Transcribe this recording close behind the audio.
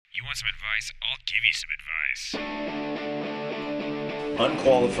want some advice, I'll give you some advice.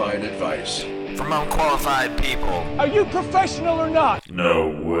 Unqualified advice. From unqualified people. Are you professional or not? No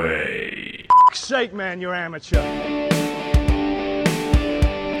way. Sake, man, you're amateur.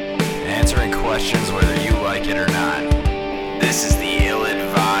 Answering questions whether you like it or not. This is the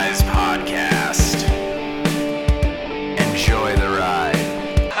Ill-Advised Podcast. Enjoy the ride.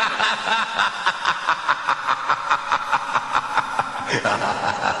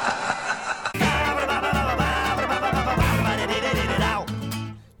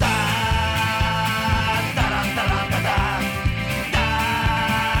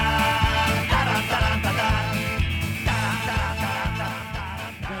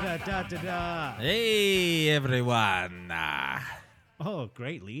 Hey, everyone. Oh,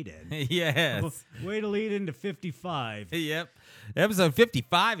 great lead-in. Yes. Way to lead into 55. Yep. Episode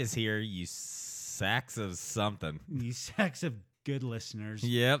 55 is here, you sacks of something. You sacks of good listeners.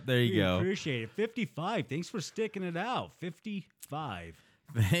 Yep, there you We go. appreciate it. 55. Thanks for sticking it out. 55.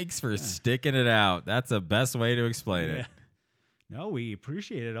 Thanks for sticking it out. That's the best way to explain it. No, we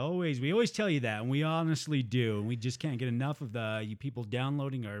appreciate it always. We always tell you that, and we honestly do. And we just can't get enough of you people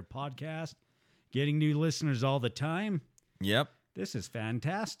downloading our podcast, getting new listeners all the time. Yep. This is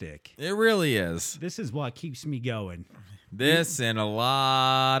fantastic. It really is. This is what keeps me going. This and a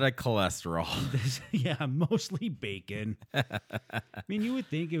lot of cholesterol. Yeah, mostly bacon. I mean, you would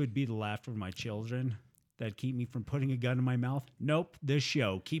think it would be the laughter of my children that keep me from putting a gun in my mouth. Nope, this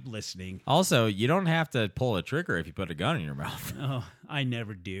show. Keep listening. Also, you don't have to pull a trigger if you put a gun in your mouth. Oh, I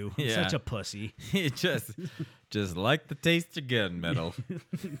never do. I'm Yeah. such a pussy. You just like the taste of gunmetal.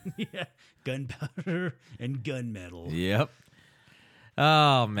 Yeah, gunpowder and gunmetal. Yep.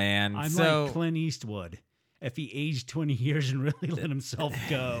 Oh, man. I'm so like Clint Eastwood. If he aged 20 years and really let himself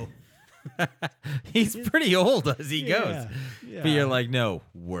go. he's pretty old as he Yeah, goes. yeah. But you're like, no,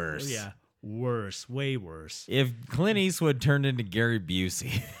 worse. Yeah, worse, way worse. If Clint Eastwood turned into Gary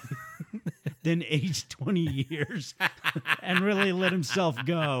Busey. Then aged 20 years and really let himself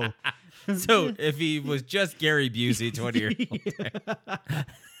go. So if he was just Gary Busey 20 years old.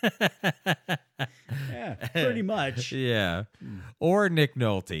 Yeah, pretty much. Yeah. Or Nick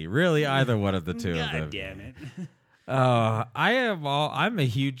Nolte. Really, either one of the two of them. God damn it. I'm a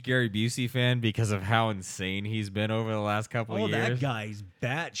huge Gary Busey fan because of how insane he's been over the last couple Oh, of years. that guy's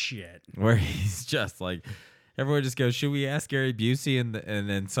batshit. Where he's just like, everyone just goes, should we ask Gary Busey? And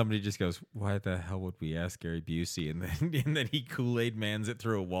then somebody just goes, why the hell would we ask Gary Busey? And then he Kool-Aid mans it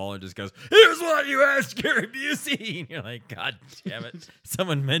through a wall and just goes, here's why you asked Gary Busey. And you're like, God damn it.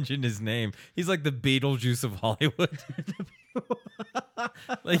 Someone mentioned his name. He's like the Beetlejuice of Hollywood.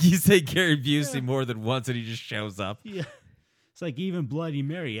 Like you say Gary Busey more than once and he just shows up. Yeah. It's like even Bloody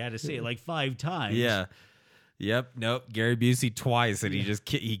Mary had to say it like 5 times. Yeah. Yep. Nope. Gary Busey twice, and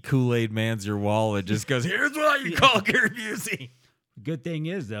he Kool-Aid mans your wall and just goes, "Here's what you call Gary Busey." Good thing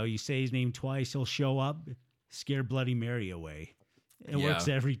is though, you say his name twice, he'll show up, scare Bloody Mary away. It Yeah. works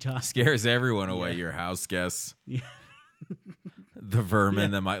every time. Scares everyone away. Your house guests, Yeah. the vermin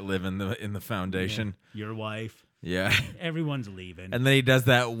that might live in the foundation. Your wife. Yeah. Everyone's leaving. And then he does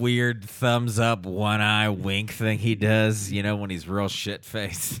that weird thumbs up, one eye wink thing he does. You know, when he's real shit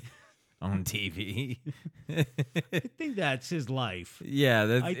faced on TV. I think that's his life.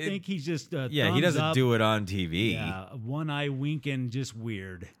 Yeah. I think he's just he thumbs doesn't up. do it on TV. Yeah, one eye winking, just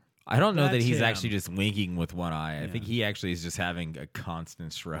weird. I don't know that That's he's him. actually just winking with one eye. I Yeah. think he actually is just having a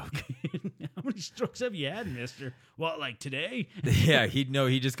constant stroke. How many strokes have you had, mister? What, like today? Yeah,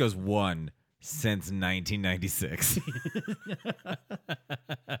 he just goes one since 1996.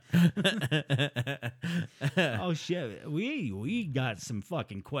 Oh, shit. We got some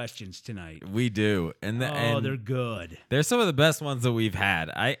fucking questions tonight. We do. And They're good. they're some of the best ones that we've had.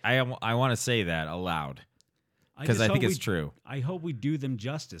 I want to say that aloud because just I think hope it's true. I hope we do them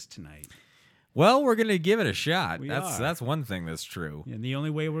justice tonight. Well, we're going to give it a shot. We That's are. that's one thing that's true. And the only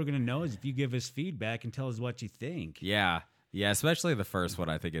way we're going to know is if you give us feedback and tell us what you think. Yeah. Yeah, especially the first one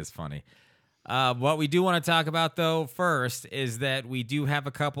I think is funny. What we do want to talk about, though, first is that we do have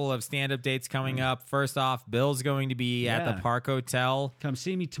a couple of stand-up dates coming up. First off, Bill's going to be at the Yeah. Park Hotel. Come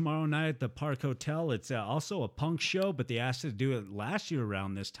see me tomorrow night at the Park Hotel. It's also a punk show, but they asked us to do it last year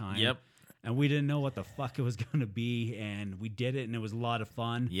around this time. Yep. And we didn't know what the fuck it was going to be, and we did it, and it was a lot of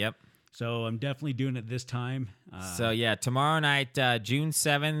fun. Yep. So I'm definitely doing it this time. So, yeah, tomorrow night, June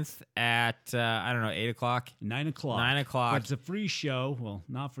 7th at, 8 o'clock. 9 o'clock. 9 o'clock. But it's a free show. Well,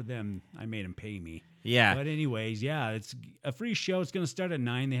 not for them. I made them pay me. Yeah. But anyways, yeah, it's a free show. It's going to start at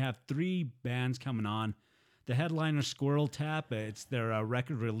 9. They have 3 bands coming on. The headliner, Squirrel Tap. It's their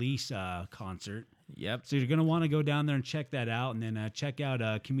record release concert. Yep. So you're going to want to go down there and check that out, and then check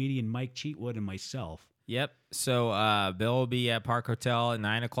out comedian Mike Cheatwood and myself. Yep. So Bill will be at Park Hotel at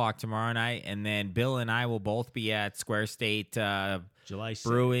 9 o'clock tomorrow night, and then Bill and I will both be at Square State July 6th.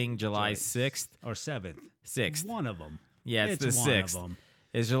 Brewing July 6th. Or 7th. 6th. One of them. Yeah, it's the one 6th. of them.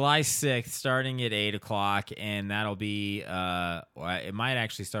 It's July 6th, starting at 8 o'clock, and that'll be, it might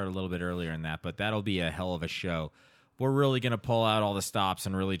actually start a little bit earlier than that, but that'll be a hell of a show. We're really going to pull out all the stops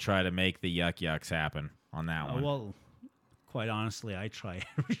and really try to make the yucks happen on that one. Well, quite honestly, I try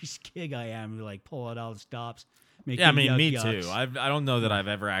every gig I am to pull out all the stops. Make Yeah, I the mean, me yucks. too. I don't know that I've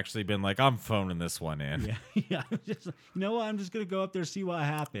ever actually been like, I'm phoning this one in. Yeah. I'm just, I'm just going to go up there and see what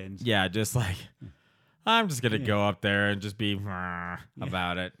happens. Yeah, just like, I'm just going to go up there and just be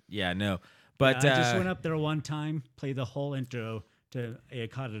about it. Yeah, no. But I just went up there one time, played the whole intro to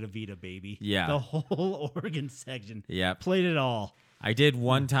Cauda Vita, baby. Yeah. The whole organ section. Yeah. Played it all. I did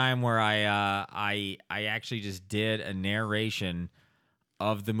one time where I actually just did a narration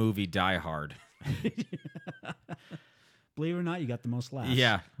of the movie Die Hard. Believe it or not, you got the most laughs.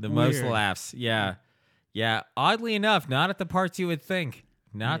 Yeah, the Weird. most laughs. Yeah. Oddly enough, not at the parts you would think.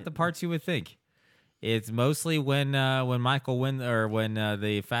 Not the parts you would think. It's mostly when Michael when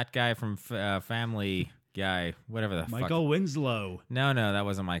the fat guy from Family Guy, whatever the fuck. Michael Winslow. No, that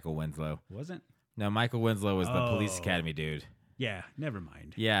wasn't Michael Winslow. Wasn't? No, Michael Winslow was the Police Oh. Academy dude. Yeah, never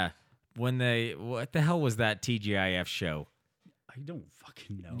mind. Yeah. What the hell was that TGIF show? I don't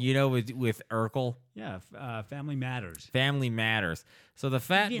fucking know. You know, with Urkel? Yeah, Family Matters. Family Matters. So the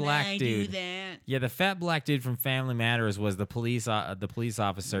fat black dude. that? Yeah, the fat black dude from Family Matters was the police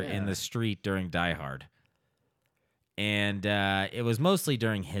officer in the street during Die Hard. And it was mostly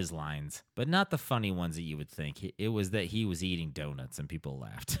during his lines, but not the funny ones that you would think. It was that he was eating donuts and people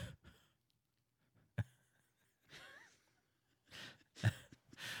laughed.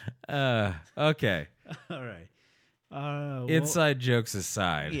 Okay. All right. Well, Inside jokes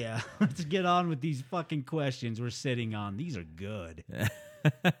aside. Yeah, let's get on with these fucking questions we're sitting on. These are good.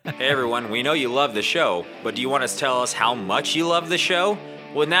 Hey everyone, we know you love the show, but do you want to tell us how much you love the show?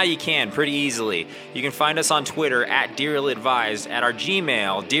 Well, now you can pretty easily. You can find us on Twitter at Dear Ill Advised, at our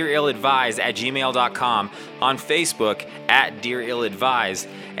Gmail, dearilladvised@gmail.com, on Facebook at Dear Ill Advised,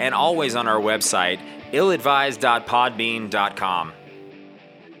 and always on our website, illadvised.podbean.com.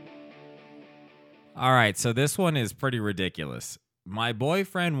 All right, so this one is pretty ridiculous. My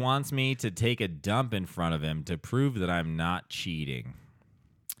boyfriend wants me to take a dump in front of him to prove that I'm not cheating.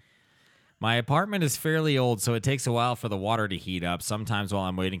 My apartment is fairly old, so it takes a while for the water to heat up. Sometimes while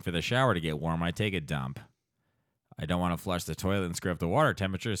I'm waiting for the shower to get warm, I take a dump. I don't want to flush the toilet and screw up the water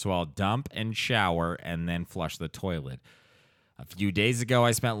temperature, so I'll dump and shower and then flush the toilet. A few days ago,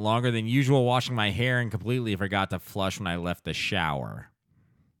 I spent longer than usual washing my hair and completely forgot to flush when I left the shower.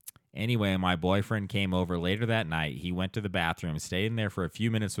 Anyway, my boyfriend came over later that night. He went to the bathroom, stayed in there for a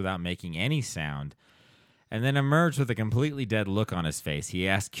few minutes without making any sound, and then emerged with a completely dead look on his face. He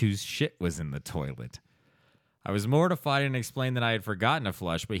asked whose shit was in the toilet. I was mortified and explained that I had forgotten to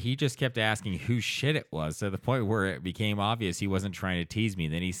flush, but he just kept asking whose shit it was, to the point where it became obvious he wasn't trying to tease me.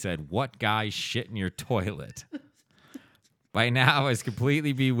 Then he said, "What guy's shit in your toilet?" By now, I was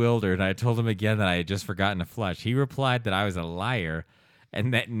completely bewildered. I told him again that I had just forgotten to flush. He replied that I was a liar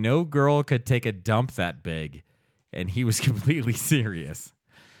and that no girl could take a dump that big, and he was completely serious.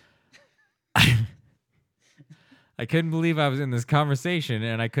 I couldn't believe I was in this conversation,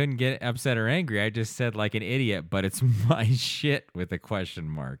 and I couldn't get upset or angry. I just said like an idiot, but it's my shit with a question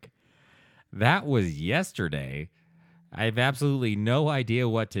mark. That was yesterday. I have absolutely no idea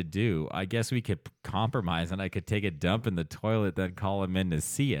what to do. I guess we could compromise, and I could take a dump in the toilet, then call him in to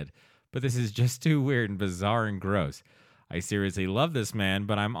see it. But this is just too weird and bizarre and gross. I seriously love this man,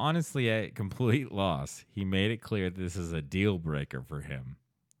 but I'm honestly at a complete loss. He made it clear that this is a deal breaker for him.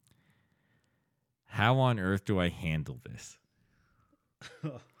 How on earth do I handle this?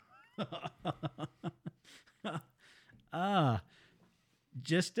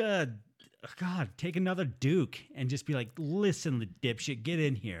 God, take another Duke and just be like, listen, dipshit, get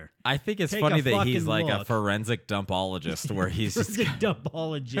in here. I think it's Take funny a that he's fucking like a look. forensic dumpologist where he's just, The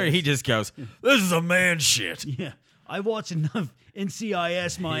dumpologist. where he just goes, "This is a man shit. Yeah. I watch enough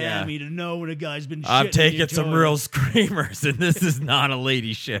NCIS Miami to know when a guy's been I've shitting in taken your some toilet. real screamers, and this is not a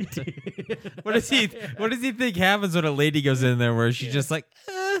lady shit." What does he think happens when a lady goes in there where she's just like,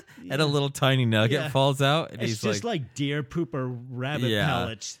 and a little tiny nugget falls out, and It's he's just like deer poop or rabbit Yeah.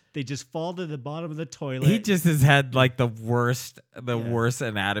 pellets. They just fall to the bottom of the toilet. he just has had like the worst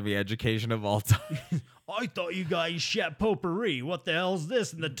anatomy education of all time. I thought you guys shat potpourri. What the hell's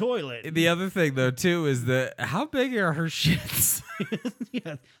this in the toilet? The other thing though too is that how big are her shits?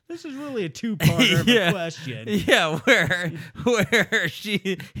 Yeah, this is really a two-parter of a question. Yeah, where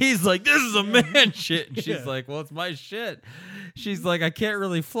he's like, this is a man shit, and she's like, well, it's my shit. She's like, I can't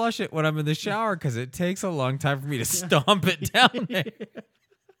really flush it when I'm in the shower because it takes a long time for me to stomp it down there.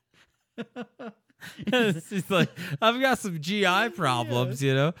 She's like, I've got some GI problems,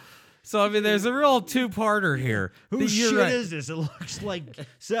 you know. So I mean, there's a real two-parter here. Whose You're shit right. is this? It looks like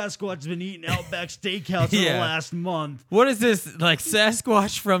Sasquatch's been eating Outback Steakhouse for the Yeah. last month. What is this? Like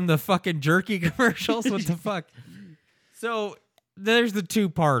Sasquatch from the fucking jerky commercials? What the fuck? So there's the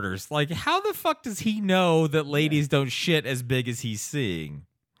two-parters. Like, how the fuck does he know that ladies don't shit as big as he's seeing?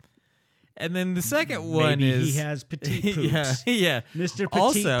 And then the second one Maybe is he has petite poops. yeah. Mr. Petite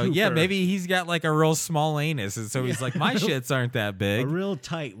Also, yeah, Pooper. maybe he's got like a real small anus, and so he's like, my shits aren't that A big. real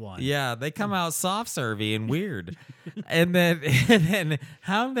tight one. Yeah, they come out soft servy and weird. and then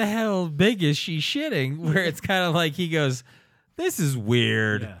how the hell big is she shitting? Where it's kind of like he goes, this is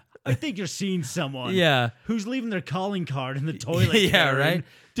weird. Yeah. I think you're seeing someone. Yeah. Who's leaving their calling card in the toilet? Yeah, Karen. right?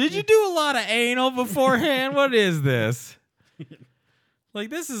 Did you do a lot of anal beforehand? What is this? Like,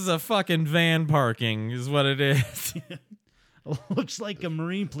 this is a fucking van parking is what it is. Looks like a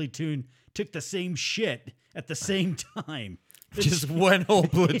Marine platoon took the same shit at the same time. Just one whole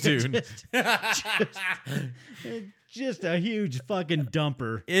platoon. Just a huge fucking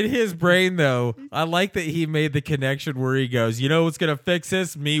dumper. In his brain, though, I like that he made the connection where he goes, you know what's going to fix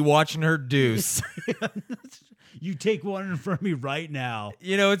this? Me watching her deuce. You take one in front of me right now.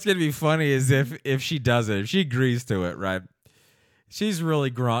 You know what's going to be funny is if she does it, if she agrees to it, right? She's really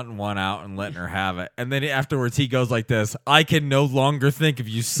grunting one out and letting her have it. And then afterwards he goes like this, I can no longer think of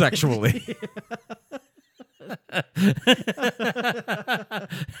you sexually.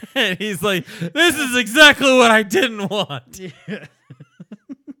 And he's like, this is exactly what I didn't want.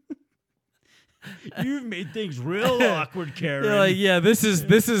 You've made things real awkward, Karen. You're like, yeah, this is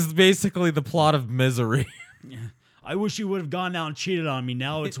basically the plot of Misery. I wish you would have gone out and cheated on me.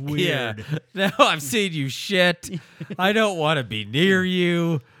 Now it's weird. Yeah. Now I've seen you shit. I don't want to be near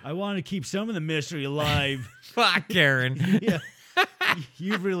you. I want to keep some of the mystery alive. Fuck, Karen. Yeah.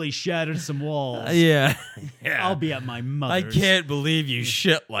 You've really shattered some walls. Yeah. I'll be at my I mother's. can't believe you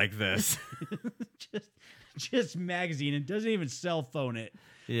shit like this. Just magazine. It doesn't even cell phone it.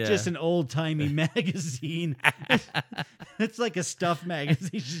 Yeah. Just an old timey magazine. It's like a stuffed magazine.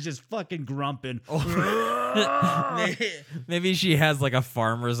 She's just fucking grumping. Maybe she has like a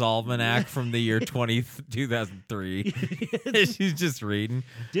farmer's almanac from the year 2003. She's just reading.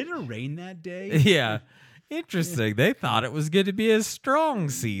 Did it rain that day? Yeah. Interesting. They thought it was going to be a strong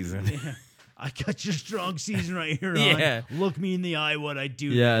season. I got your strong season right here, Yeah. on. Look me in the eye when I do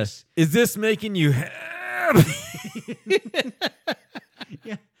Yes. this. Is this making you happy?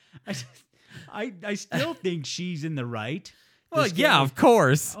 Yeah. I still think she's in the right. Well, This yeah, guy- of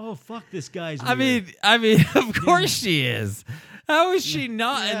course. Oh, fuck, this guy's I weird. mean, of course she is. How is she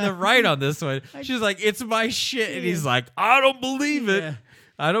not in Yeah. the right on this one? She's like, it's my shit. And he's like, I don't believe it. Yeah.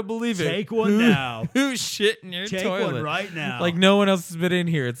 I don't believe it. Take one now. Who's shit in your Take toilet? one right now. Like, no one else has been in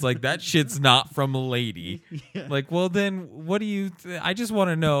here. It's like, that shit's not from a lady. Yeah. Like, well, then what do you... I just want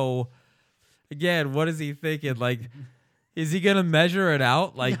to know, again, what is he thinking? Like... Is he gonna measure it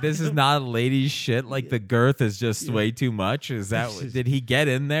out? Like, this is not a lady's shit. Like, the girth is just way too much. Is that? Did he get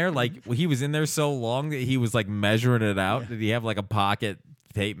in there? Like, he was in there so long that he was like measuring it out. Did he have like a pocket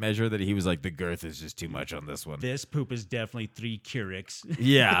tape measure that he was like, the girth is just too much on this one? This poop is definitely 3 Keurigs.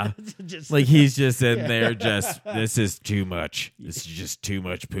 Yeah, Just like he's just in there. Just this is too much. This is just too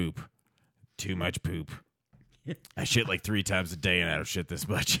much poop. Too much poop. I shit like 3 times a day, and I don't shit this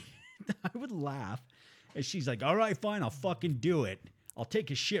much. I would laugh. And she's like, all right, fine, I'll fucking do it. I'll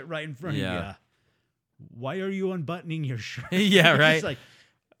take a shit right in front Yeah. of you. Why are you unbuttoning your shirt? Yeah, right. He's like,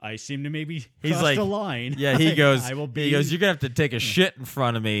 I seem to maybe He's crossed like, the line. Yeah, he goes. I will be He goes. You're gonna have to take a shit in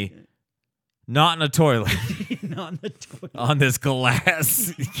front of me, not in a toilet, on the toilet. on this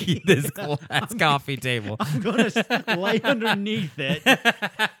glass, coffee table. I'm going to lay underneath it,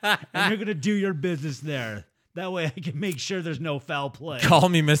 and you're going to do your business there. That way I can make sure there's no foul play. Call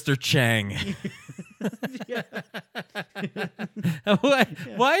me Mr. Chang.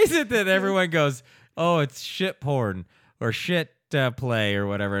 Why is it that everyone goes, oh, it's shit porn or shit play or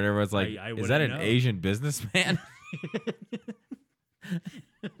whatever, and everyone's like, I is that an wouldn't know. Asian businessman?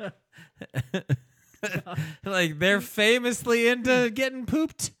 Like they're famously into getting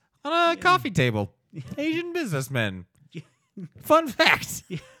pooped on a coffee table. Asian businessmen. Fun fact.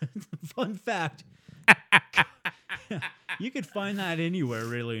 Fun fact. You could find that anywhere,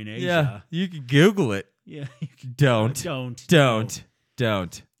 really, in Asia. Yeah, you can Google it. Yeah. Don't.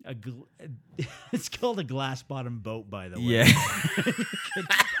 It's called a glass bottom boat, by the way. Yeah.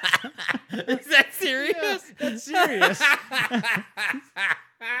 Is that serious? Yeah, that's serious.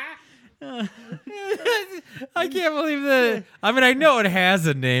 I can't believe that. I mean, I know it has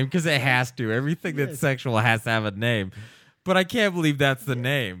a name because it has to. Everything that's sexual has to have a name. But I can't believe that's the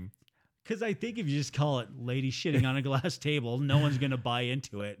name. Because I think if you just call it lady shitting on a glass table, no one's going to buy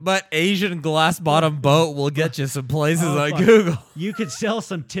into it. But Asian glass bottom boat will get you some places on fuck. Google. You could sell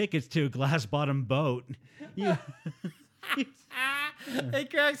some tickets to a glass bottom boat. It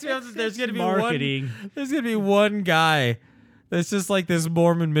cracks me up that there's gonna be marketing. There's gonna be one guy that's just like this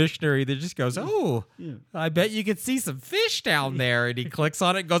Mormon missionary that just goes, "Oh, I bet you could see some fish down there," and he clicks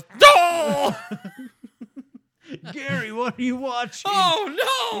on it and goes, "Oh, Gary, what are you watching? oh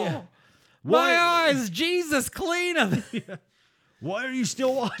no, Yeah. my Why- eyes, Jesus, clean them." Why are you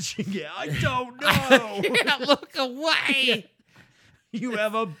still watching it? I don't know. Can't look away. You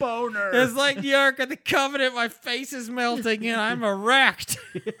have a boner. It's like the Ark of the Covenant. My face is melting and I'm erect.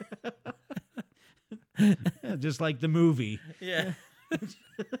 Just like the movie. Yeah.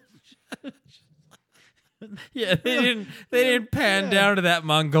 Yeah, they didn't pan down to that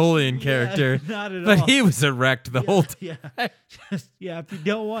Mongolian character. not at but all. he was erect the whole time. Yeah. Yeah, if you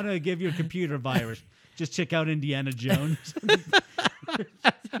don't want to give your computer a virus, just check out Indiana Jones.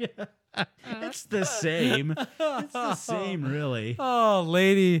 Yeah. It's the same. It's the same, really. Oh,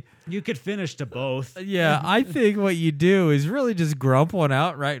 lady. You could finish to both. Yeah, I think what you do is really just grump one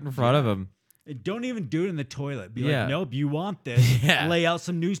out right in front of him. Don't even do it in the toilet. Be Yeah. like, nope, you want this. Yeah. Lay out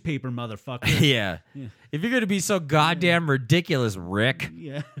some newspaper, motherfucker. Yeah. If you're going to be so goddamn ridiculous, Rick,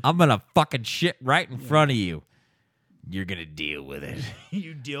 Yeah. I'm going to fucking shit right in front of you. You're going to deal with it.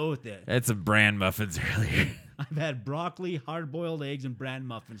 You deal with it. Had some bran muffins earlier. I've had broccoli, hard-boiled eggs, and bran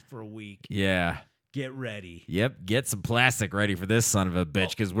muffins for a week. Yeah. Get ready. Yep, get some plastic ready for this son of a bitch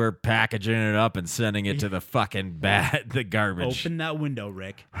because we're packaging it up and sending it to the fucking the garbage. Open that window,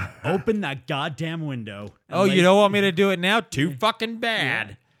 Rick. Open that goddamn window. And Oh, lay- you don't want me to do it now? Too fucking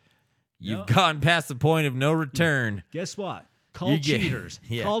bad. You've gone past the point of no return. Guess what? Call You get- cheaters.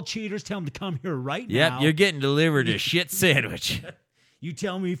 Yeah. Call cheaters. Tell them to come here right Yep, now. you're getting delivered a shit sandwich. You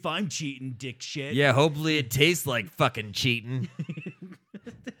tell me if I'm cheating, dick shit. Yeah, hopefully it tastes like fucking cheating.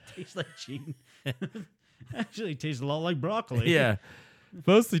 Tastes like cheating. Actually, it tastes a lot like broccoli. Yeah.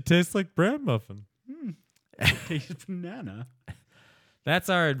 Mostly tastes like bran muffin. Tastes banana. That's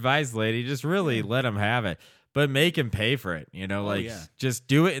our advice, lady. Just really let him have it. But make him pay for it. You know, like, yeah. just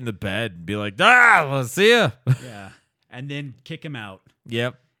do it in the bed and be like, well, see ya. Yeah. And then kick him out.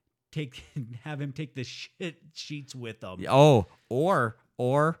 Yep. Have him take the shit sheets with him. Oh, or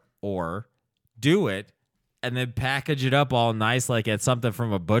do it and then package it up all nice like at something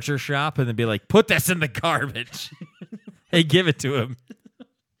from a butcher shop and then be like, put this in the garbage. Hey, give it to him.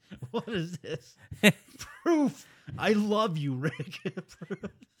 What is this? Proof. I love you, Rick.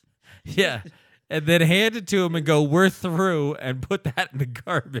 Yeah. And then hand it to him and go, we're through, and put that in the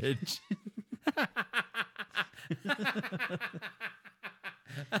garbage.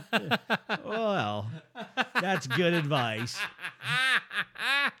 Well, that's good advice.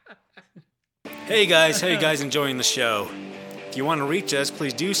 Hey guys, how you guys enjoying the show? If you want to reach us,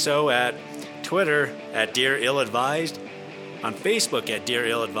 please do so at Twitter at Dear Ill Advised, on Facebook at Dear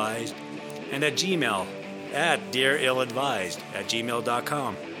Ill Advised, and at Gmail at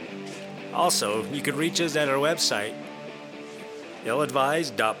dearilladvised@gmail.com. Also, you could reach us at our website,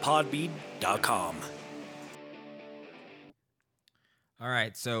 illadvised.podbean.com. All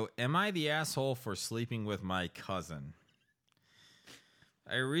right, so am I the asshole for sleeping with my cousin?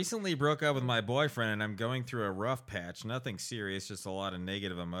 I recently broke up with my boyfriend and I'm going through a rough patch. Nothing serious, just a lot of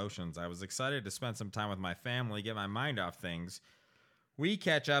negative emotions. I was excited to spend some time with my family, get my mind off things. We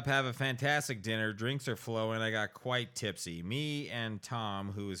catch up, have a fantastic dinner, drinks are flowing, I got quite tipsy. Me and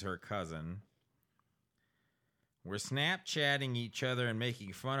Tom, who is her cousin, we're Snapchatting each other and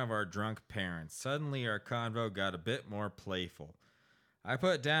making fun of our drunk parents. Suddenly our convo got a bit more playful. I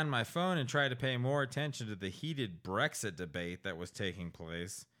put down my phone and tried to pay more attention to the heated Brexit debate that was taking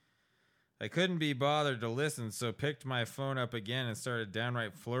place. I couldn't be bothered to listen, so picked my phone up again and started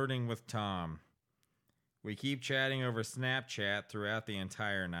downright flirting with Tom. We keep chatting over Snapchat throughout the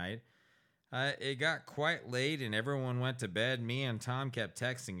entire night. It got quite late and everyone went to bed. Me and Tom kept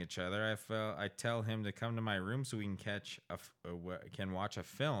texting each other. I tell him to come to my room so we can watch a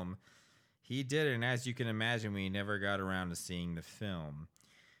film. He did it, and as you can imagine, we never got around to seeing the film.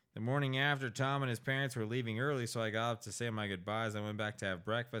 The morning after, Tom and his parents were leaving early, so I got up to say my goodbyes. I went back to have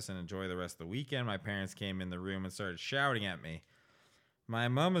breakfast and enjoy the rest of the weekend. My parents came in the room and started shouting at me. My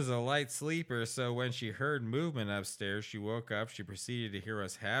mom is a light sleeper, so when she heard movement upstairs, she woke up. She proceeded to hear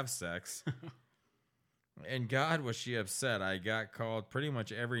us have sex. And God, was she upset. I got called pretty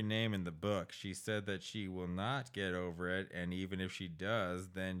much every name in the book. She said that she will not get over it, and even if she does,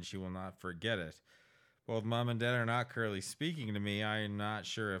 then she will not forget it. Both Mom and Dad are not currently speaking to me. I am not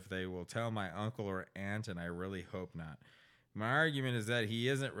sure if they will tell my uncle or aunt, and I really hope not. My argument is that he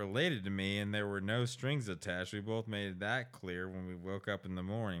isn't related to me, and there were no strings attached. We both made that clear when we woke up in the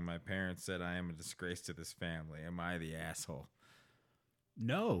morning. My parents said I am a disgrace to this family. Am I the asshole?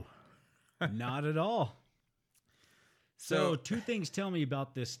 No, not at all. So 2 things tell me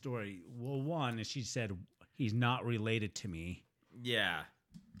about this story. Well, one is she said he's not related to me. Yeah.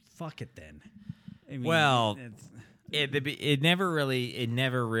 Fuck it then. I mean, Well, it's- it never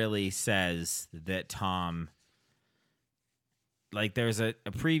really says that Tom. Like there's a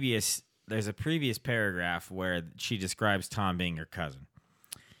previous paragraph where she describes Tom being her cousin,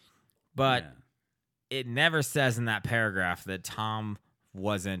 but it never says in that paragraph that Tom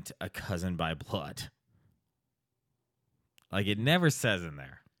wasn't a cousin by blood. Like it never says in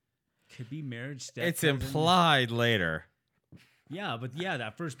there. could be marriage step. It's implied later. Yeah, but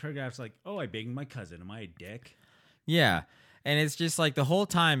that first paragraph's like, oh, I banged my cousin. Am I a dick? Yeah. And it's just like the whole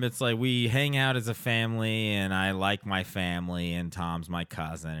time it's like we hang out as a family and I like my family and Tom's my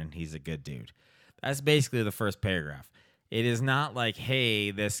cousin and he's a good dude. That's basically the first paragraph. It is not like,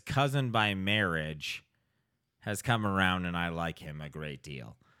 hey, this cousin by marriage has come around and I like him a great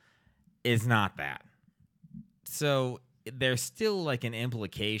deal. It's not that. So there's still like an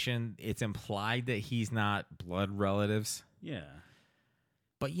implication. It's implied that he's not blood relatives. Yeah.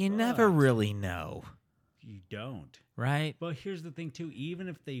 But you never really know. You don't. Right? But here's the thing, too. Even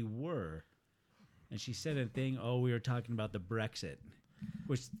if they were, and she said a thing, we were talking about the Brexit,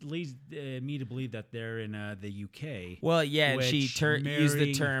 which leads me to believe that they're in the UK. Well, yeah, and she which used the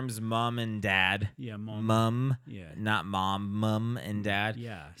marrying- terms mom and dad. Yeah, Mum. Yeah. Not mum and dad.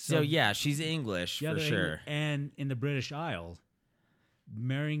 Yeah. So, yeah, she's English for they're sure. English. And in the British Isles,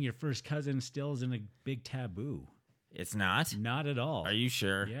 marrying your first cousin still isn't a big taboo. It's not? Not at all. Are you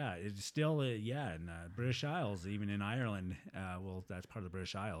sure? Yeah, it's still, in British Isles, even in Ireland. That's part of the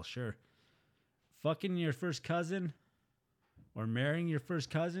British Isles, sure. Fucking your first cousin or marrying your first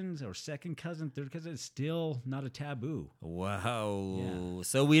cousins or second cousin, third cousin, it's still not a taboo. Whoa. Yeah.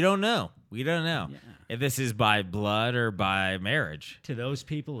 So we don't know. We don't know if this is by blood or by marriage. To those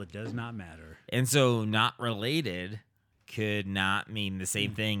people, it does not matter. And so not related could not mean the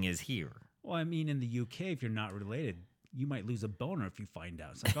same thing as here. Well, I mean, in the UK, if you're not related, you might lose a boner if you find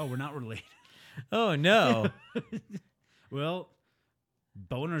out. It's like, we're not related. Oh, no. Well,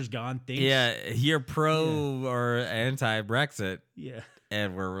 boner's gone. Things. Yeah, you're pro or anti-Brexit. Yeah.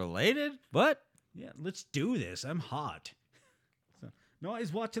 And we're related? What? Yeah, let's do this. I'm hot. No, I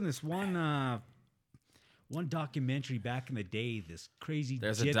was watching this one documentary back in the day, this crazy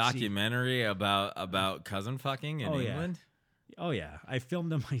There's gypsy. a documentary about cousin fucking in England? Yeah. Oh, yeah. I filmed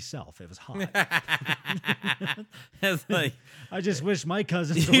them myself. It was hot. It's like I just wish my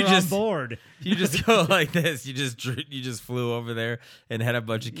cousins were on board. You just go like this. You just flew over there and had a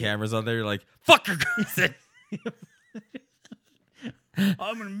bunch of cameras on there. You're like, fuck your cousin.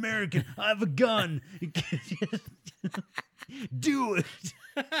 I'm an American. I have a gun. Do it.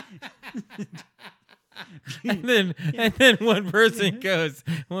 And then one person goes,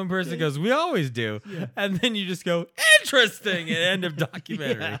 we always do. Yeah. And then you just go, interesting, and end of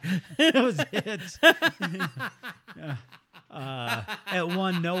documentary. Yeah. That was it. It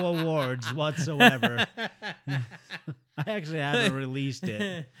won no awards whatsoever. I actually haven't released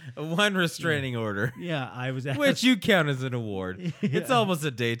it. One restraining order. Yeah, I was which you count as an award. It's almost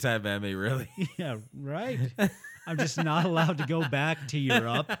a daytime Emmy, really. Yeah, right. I'm just not allowed to go back to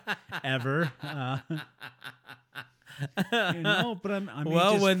Europe ever. But I'm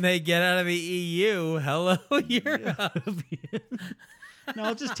well, when they get out of the EU, hello, Europe. No,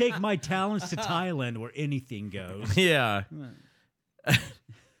 I'll just take my talents to Thailand where anything goes. Yeah.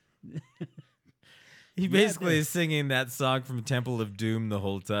 He basically is singing that song from Temple of Doom the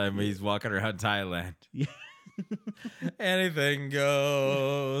whole time when he's walking around Thailand. Yeah. Anything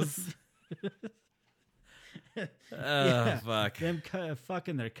goes. Fuck. Them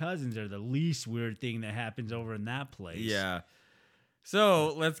fucking their cousins are the least weird thing that happens over in that place. Yeah.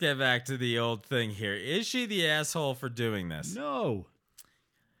 So let's get back to the old thing here. Is she the asshole for doing this? No.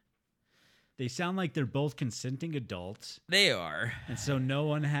 They sound like they're both consenting adults, They are. and so no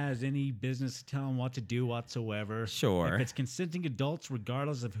one has any business to tell them what to do whatsoever. Sure. If it's consenting adults,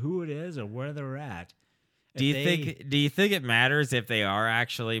 regardless of who it is or where they're at. Do you think it matters if they are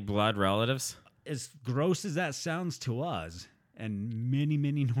actually blood relatives? As gross as that sounds to us and many,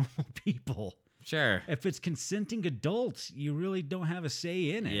 many normal people, Sure. if it's consenting adults, you really don't have a say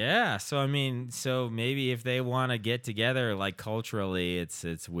in it. Yeah, so I mean, so maybe if they want to get together, like culturally,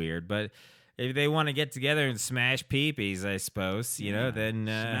 it's weird. But if they want to get together and smash peepees, I suppose, you know, then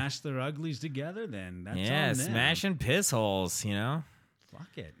Smash their uglies together, then that's yeah, on them. smashing piss holes, you know.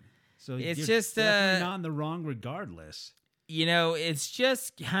 Fuck it. So It's you're just, definitely not in the wrong regardless. You know, it's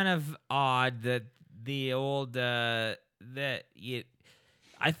just kind of odd that the old I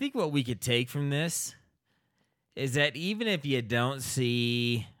think what we could take from this is that even if you don't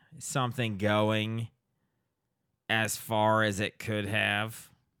see something going as far as it could have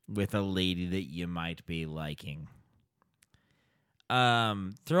with a lady that you might be liking,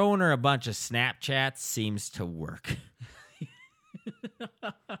 throwing her a bunch of Snapchats seems to work.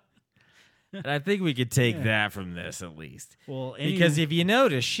 And I think we could take that from this at least. Well, Because if you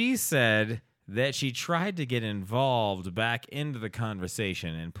notice, she said that she tried to get involved back into the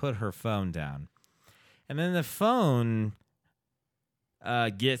conversation and put her phone down. And then the phone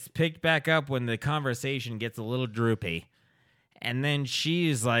gets picked back up when the conversation gets a little droopy. And then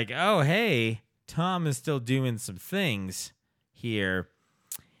she's like, oh, hey, Tom is still doing some things here.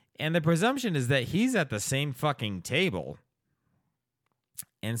 And the presumption is that he's at the same fucking table.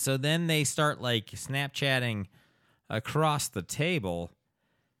 And so then they start like Snapchatting across the table,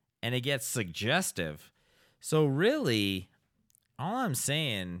 and it gets suggestive. So really, all I'm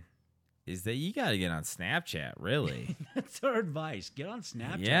saying is that you got to get on Snapchat, really. that's our advice. Get on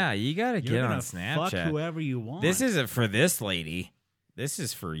Snapchat. Yeah, you got to You're get on gonna Snapchat. Fuck whoever you want. This isn't for this lady. This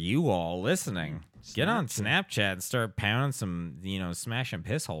is for you all listening. Get on Snapchat and start pounding some, smashing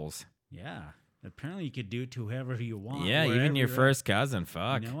piss holes. Yeah. Apparently, you could do it to whoever you want. Yeah, even wherever your you're first cousin.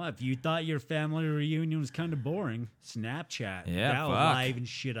 Fuck. You know what? If you thought your family reunion was kind of boring, Snapchat. Yeah, That'll fuck. liven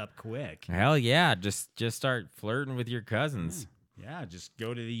shit up quick. Hell yeah, just start flirting with your cousins. Yeah, just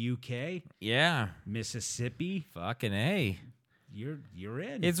go to the UK, Yeah, Mississippi. fucking A. You're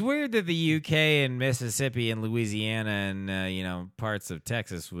in. It's weird that the UK and Mississippi and Louisiana and parts of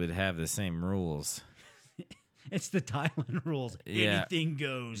Texas would have the same rules. It's the Thailand rules. Yeah. Anything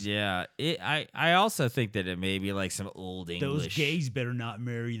goes. Yeah, I also think that it may be like some old English. Those gays better not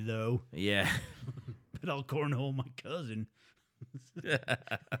marry though. Yeah, But I'll cornhole my cousin.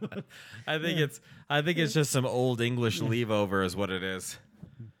 I think it's just some old English leave over is what it is.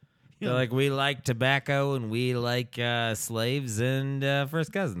 They're like, we like tobacco and we like slaves and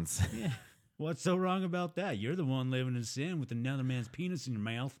first cousins. Yeah. What's so wrong about that? You're the one living in sin with another man's penis in your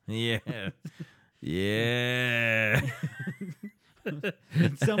mouth. Yeah. Yeah.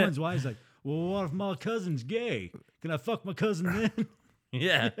 And someone's wife's like, well, what if my cousin's gay? Can I fuck my cousin then?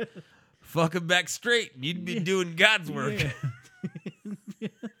 Yeah. Fuck him back straight. You'd be doing God's work.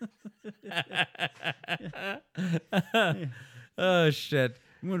 Oh, shit.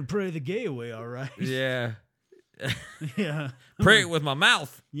 I'm going to pray the gay away, all right? Yeah. Yeah. Pray it with my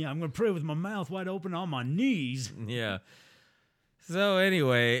mouth. Yeah, I'm going to pray with my mouth wide open on my knees. Yeah. So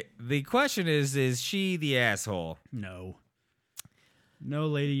anyway, the question is she the asshole? No. No,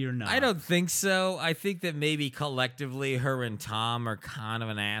 lady, you're not. I don't think so. I think that maybe collectively her and Tom are kind of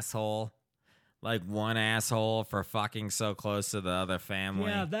an asshole. Like one asshole for fucking so close to the other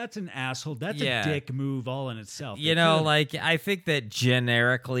family. Yeah, that's an asshole. That's Yeah. a dick move all in itself. You know, like, I think that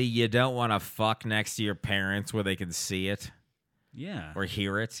generically you don't want to fuck next to your parents where they can see it Yeah. or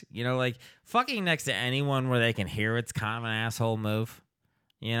hear it. You know, like, fucking next to anyone where they can hear it's kind of an asshole move.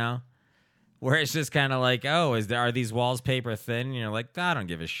 You know? Where it's just kind of like, oh, are these walls paper thin? And you're like, I don't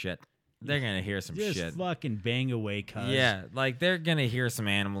give a shit. They're going to hear some Just shit. fucking bang away, cuz. Yeah, like, they're going to hear some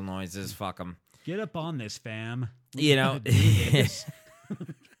animal noises. Fuck them. Get up on this, fam. You know,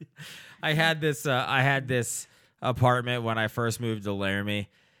 I had this apartment when I first moved to Laramie,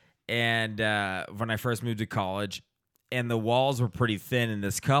 and when I first moved to college, and the walls were pretty thin, and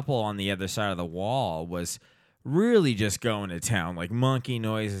this couple on the other side of the wall was really just going to town, like monkey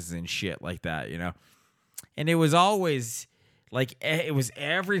noises and shit like that, you know. And it was always like it was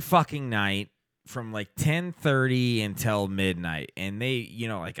every fucking night from like 10:30 until midnight, and they, you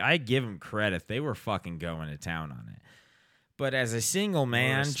know, like I give them credit, they were fucking going to town on it. But as a single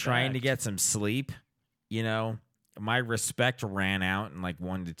man trying to get some sleep, you know, my respect ran out in like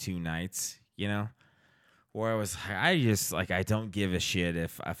 1 to 2 nights, you know, where I don't give a shit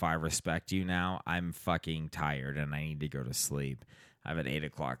if I respect you now. I'm fucking tired and I need to go to sleep. I have an 8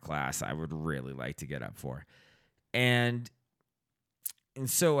 o'clock class I would really like to get up for. And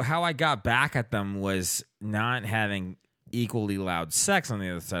so how I got back at them was not having equally loud sex on the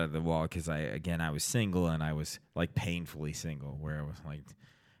other side of the wall, because I was single, and I was like painfully single, where it was like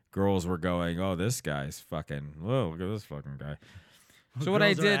girls were going, oh, this guy's fucking, whoa, look at this fucking guy. So what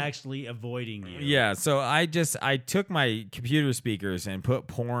I did, actually avoiding you. yeah, so I took my computer speakers and put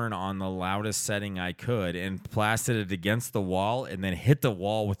porn on the loudest setting I could and plastered it against the wall and then hit the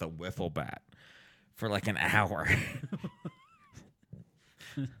wall with a wiffle bat for like an hour.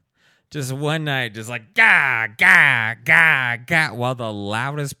 Just one night, just like, gah, gah, gah, gah, while the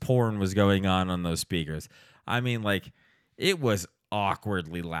loudest porn was going on those speakers. I mean, like, it was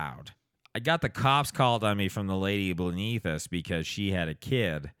awkwardly loud. I got the cops called on me from the lady beneath us because she had a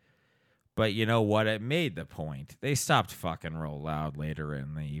kid. But you know what? It made the point. They stopped fucking real loud later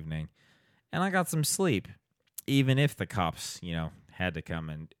in the evening. And I got some sleep. Even if the cops, had to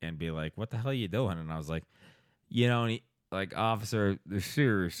come and be like, what the hell are you doing? And I was like, like, officer,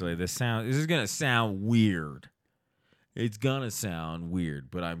 seriously, this is going to sound weird. It's going to sound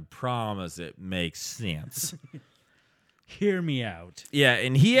weird, but I promise it makes sense. Hear me out. Yeah,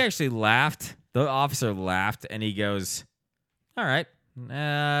 and he actually laughed. The officer laughed, and he goes, all right,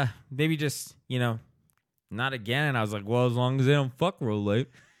 maybe just, not again. And I was like, well, as long as they don't fuck real late,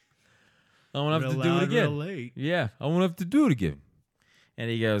 I won't have to do it again. Real late. Yeah, I won't have to do it again. And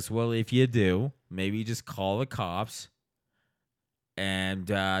he goes, well, if you do, maybe just call the cops and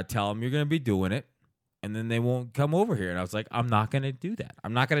tell them you're going to be doing it, and then they won't come over here. And I was like, I'm not going to do that.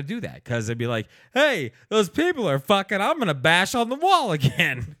 I'm not going to do that, because they'd be like, hey, those people are fucking, I'm going to bash on the wall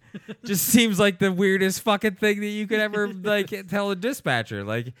again. Just seems like the weirdest fucking thing that you could ever tell a dispatcher.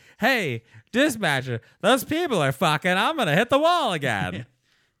 Like, hey, dispatcher, those people are fucking, I'm going to hit the wall again.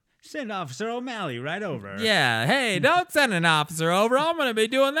 Send Officer O'Malley right over. Yeah, hey, don't send an officer over. I'm going to be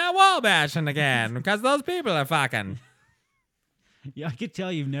doing that wall bashing again, because those people are fucking. Yeah, I could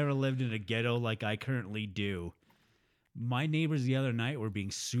tell you've never lived in a ghetto like I currently do. My neighbors the other night were being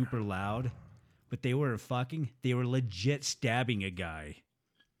super loud, but they weren't fucking. They were legit stabbing a guy.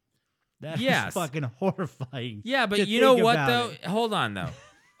 That is fucking horrifying. Yeah, but you know what, though? Hold on,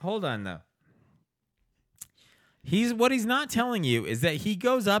 though. What he's not telling you is that he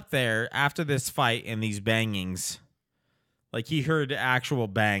goes up there after this fight and these bangings. Like, he heard actual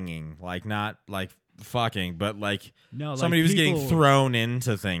banging. Like, not, like, fucking, but somebody was getting thrown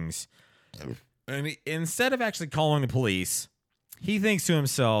into things. And instead of actually calling the police, he thinks to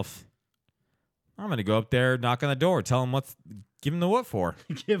himself, I'm going to go up there, knock on the door, tell him give him the what for.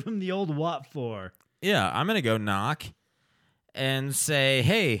 Give him the old what for. Yeah, I'm going to go knock and say,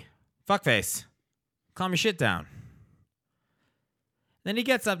 hey, fuckface, calm your shit down. Then he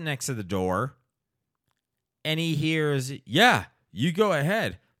gets up next to the door and he hears, yeah, you go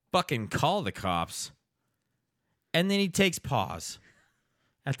ahead. Fucking call the cops. And then he takes pause.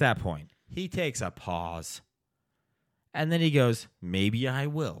 At that point, he takes a pause. And then he goes, maybe I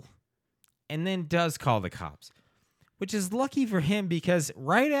will. And then does call the cops. Which is lucky for him, because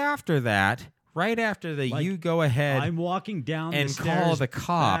right after you go ahead, I'm walking down and the stairs call the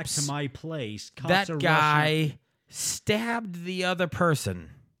cops back to my place. Cops that are guy rushing. stabbed the other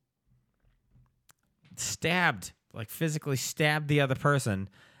person. Physically stabbed the other person.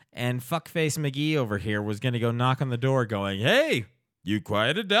 And fuckface McGee over here was going to go knock on the door going, hey, you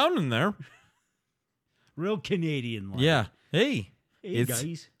quieted down in there. Real Canadian like. Yeah. Hey,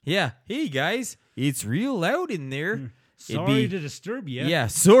 guys. Yeah. Hey, guys. It's real loud in there. Sorry to disturb you. Yeah.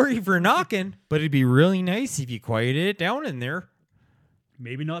 Sorry for knocking, but it'd be really nice if you quieted it down in there.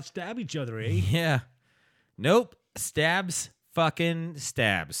 Maybe not stab each other, eh? Yeah. Nope. Stabs. Fucking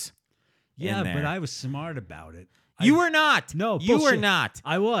stabs. Yeah, but I was smart about it. You were not. No, you bullshit. were not.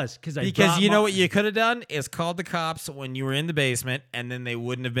 I was because you know what you could have done is called the cops when you were in the basement, and then they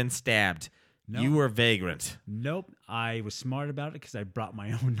wouldn't have been stabbed. No. You were vagrant. Nope. I was smart about it because I brought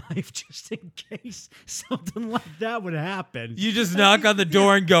my own knife just in case something like that would happen. You just knock on the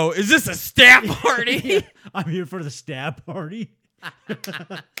door and go, "Is this a stab party?" Yeah, I'm here for the stab party.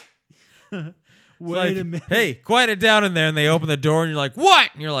 Wait a minute. Hey, quiet it down in there. And they open the door, and you're like, "What?"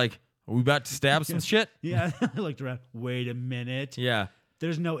 And you're like, "Are we about to stab some shit?" Yeah, I looked around. Wait a minute. Yeah.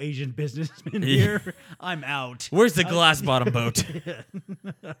 There's no Asian businessman here. I'm out. Where's the glass bottom boat?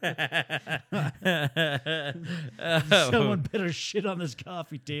 Someone better shit on this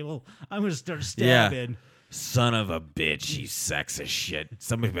coffee table. I'm going to start stabbing. Yeah. Son of a bitch, you sexist shit.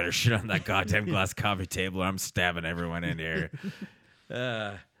 Somebody better shit on that goddamn glass coffee table, or I'm stabbing everyone in here.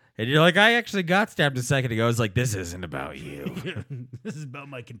 And you're like, I actually got stabbed a second ago. I was like, this isn't about you. This is about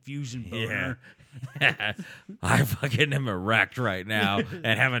my confusion boner. Yeah. I fucking am erect right now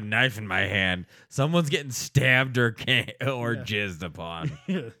and have a knife in my hand. Someone's getting stabbed or jizzed upon.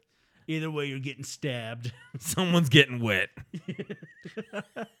 Either way, you're getting stabbed. Someone's getting wet.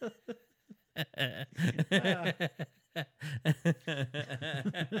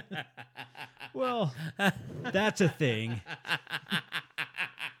 Well, that's a thing.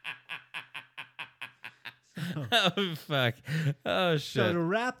 Oh, fuck. Oh, shit. So to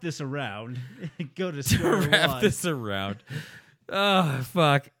wrap this around, go to To square wrap one. this around. Oh,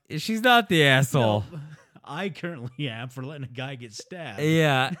 fuck. She's not the asshole. No, I currently am for letting a guy get stabbed.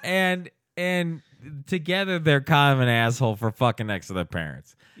 Yeah, and together they're kind of an asshole for fucking next to their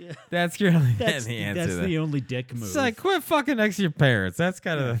parents. Yeah. That's really That's the answer. That's the only dick move. It's like, quit fucking next to your parents. That's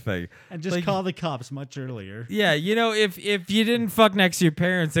kind of the thing. And just like, call the cops much earlier. Yeah, you know, if you didn't fuck next to your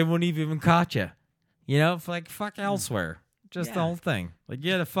parents, they wouldn't even caught you. You know, like fuck elsewhere. Just the Yeah. whole thing. Like,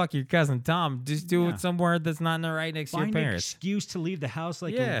 you had to fuck your cousin Tom. Just do Yeah. it somewhere that's not right next to Find your an parents. excuse to leave the house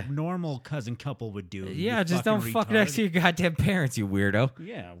like Yeah. a normal cousin couple would do. Yeah, you just don't fucking fuck retard. next to your goddamn parents, you weirdo.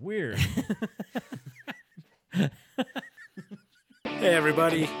 Yeah, weird. Hey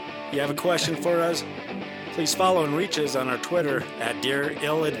everybody, you have a question for us? Please follow and reach us on our Twitter at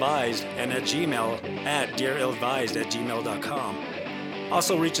DearIllAdvised and at Gmail at DearIllAdvised@gmail.com.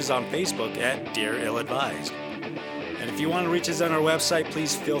 Also reach us on Facebook at Dear Ill-Advised. And if you want to reach us on our website,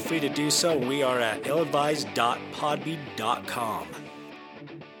 please feel free to do so. We are at illadvised.podbean.com.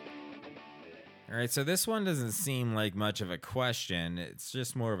 All right, so this one doesn't seem like much of a question. It's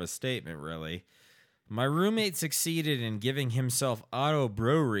just more of a statement, really. My roommate succeeded in giving himself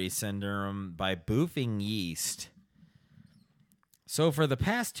auto-brewery syndrome by boofing yeast. So for the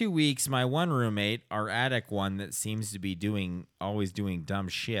past 2 weeks, my one roommate, our attic one that seems to be always doing dumb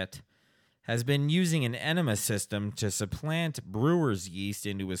shit, has been using an enema system to supplant brewer's yeast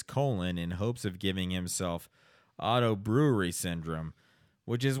into his colon in hopes of giving himself auto-brewery syndrome,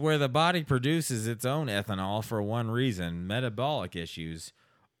 which is where the body produces its own ethanol for one reason, metabolic issues,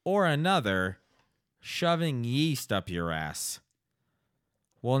 or another, shoving yeast up your ass.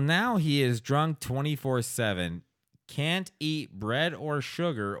 Well, now he is drunk 24/7, can't eat bread or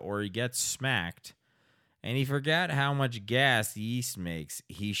sugar or he gets smacked, and he forgot how much gas yeast makes.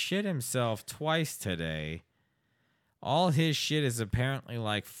 He shit himself twice today. All his shit is apparently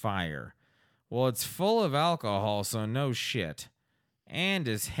like fire. Well, it's full of alcohol, so no shit. And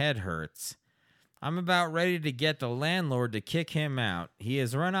his head hurts. I'm about ready to get the landlord to kick him out. He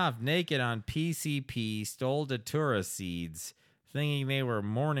has run off naked on PCP, stole Datura seeds, thinking they were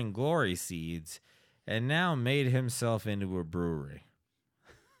Morning Glory seeds, and now made himself into a brewery.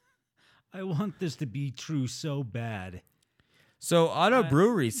 I want this to be true so bad. So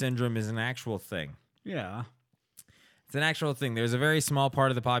auto-brewery syndrome is an actual thing. Yeah. It's an actual thing. There's a very small part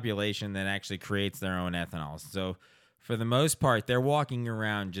of the population that actually creates their own ethanol. So for the most part, they're walking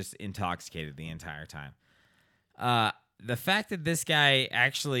around just intoxicated the entire time. The fact that this guy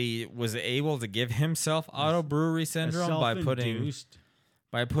actually was able to give himself auto-brewery syndrome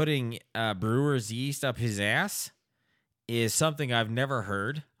by putting brewer's yeast up his ass is something I've never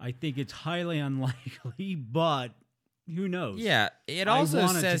heard. I think it's highly unlikely, but who knows? Yeah, it I also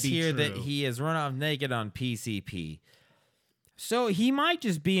want it to says be here that true. he has run off naked on PCP. So he might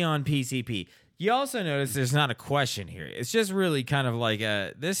just be on PCP. You also notice there's not a question here. It's just really kind of like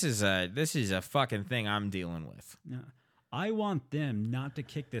this is a fucking thing I'm dealing with. Yeah. I want them not to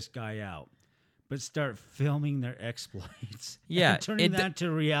kick this guy out, but start filming their exploits. Yeah, and turning that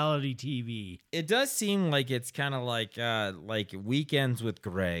to reality TV. It does seem like it's kind of like Weekends with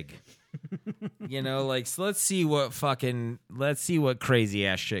Greg. You know, like, so let's see what crazy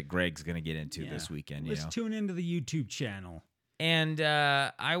ass shit Greg's gonna get into this weekend. Let's tune into the YouTube channel. And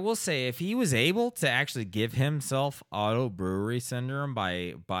I will say, if he was able to actually give himself auto-brewery syndrome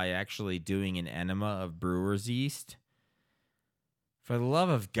by actually doing an enema of brewer's yeast, for the love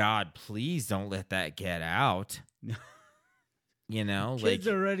of God, please don't let that get out. You know, Kids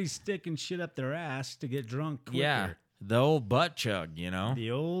like, are already sticking shit up their ass to get drunk quicker. yeah, the old butt chug, you know? The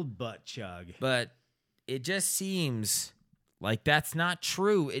old butt chug. But it just seems like that's not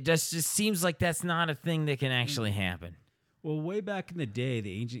true. It just seems like that's not a thing that can actually happen. Well, way back in the day,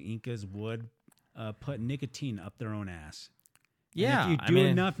 the ancient Incas would put nicotine up their own ass. Yeah, And if you do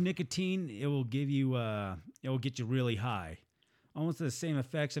enough nicotine, it will give you, it will get you really high. Almost the same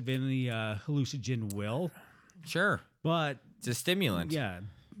effects of any hallucinogen will. Sure. But It's a stimulant. yeah,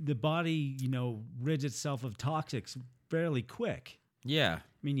 the body, rids itself of toxics fairly quick. Yeah.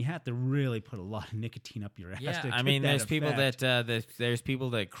 I mean, you have to really put a lot of nicotine up your ass. Yeah, to I get mean, that there's people effect. there's people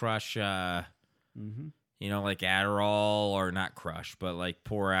that crush, Mm-hmm. you know, like Adderall, or not crush, but like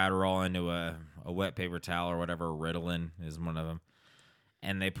pour Adderall into a wet paper towel or whatever. Ritalin is one of them,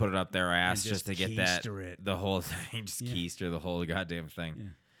 and they put it up their ass just just to get that keister it. the whole thing, just keister the whole goddamn thing. Yeah.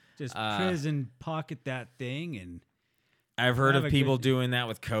 Just prison pocket that thing, and I've heard Have of a people good- doing that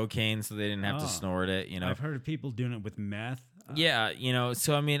with cocaine, so they didn't have to Oh. snort it. You know, I've heard of people doing it with meth. yeah, you know,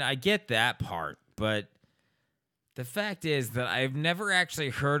 so I mean, I get that part, but the fact is that I've never actually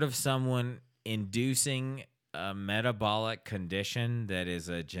heard of someone inducing a metabolic condition that is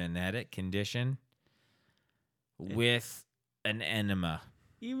a genetic condition with an enema.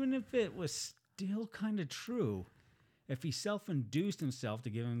 Even if it was still kind of true, if he self-induced himself to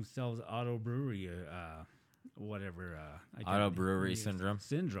give himself auto brewery, whatever, Autobrewery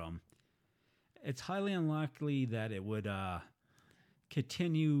syndrome. it's highly unlikely that it would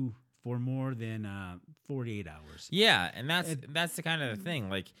continue for more than 48 hours. Yeah, and that's the kind of the thing.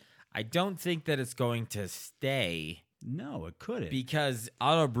 Like, I don't think that it's going to stay No, it couldn't. because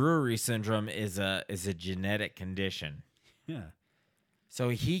autobrewery syndrome is a genetic condition. yeah. So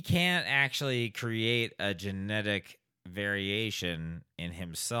he can't actually create a genetic variation in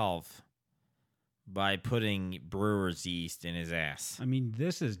himself by putting brewer's yeast in his ass. I mean,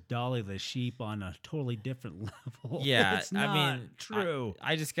 this is Dolly the sheep on a totally different level. Yeah, it's not I mean, true.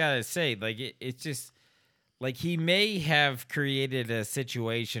 I just gotta say, like, it's just like he may have created a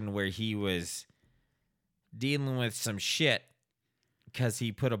situation where he was dealing with some shit because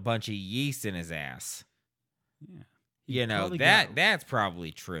he put a bunch of yeast in his ass. yeah. You know, probably that's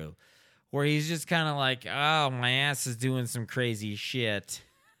probably true. Where he's just kind of like, oh, my ass is doing some crazy shit.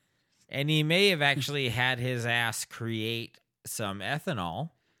 And he may have actually had his ass create some ethanol.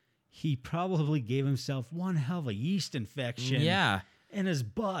 He probably gave himself one hell of a yeast infection. Yeah. In his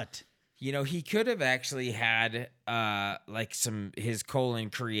butt. You know, he could have actually had like his colon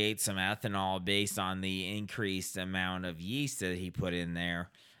create some ethanol based on the increased amount of yeast that he put in there.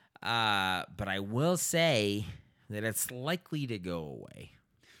 But I will say that it's likely to go away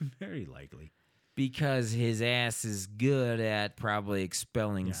Very likely. because his ass is good at probably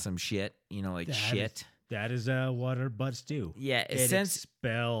expelling Yeah. some shit, you know, like That shit. That is what our butts do. Yeah, It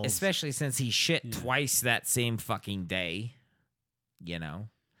expels. especially since he shit Yeah. twice that same fucking day, you know.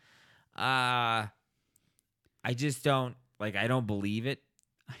 I just don't I don't believe it.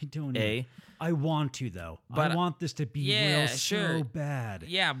 I don't know. A. I want to, though. But- I want this to be Yeah, real sure. so bad.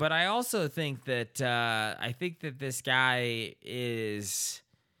 Yeah, but I also think that this guy is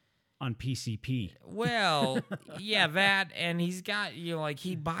On PCP. well, yeah, that, and he's got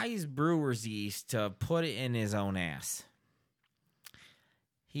he buys brewer's yeast to put it in his own ass.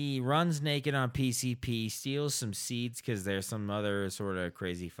 He runs naked on PCP, steals some seeds because there's some other sort of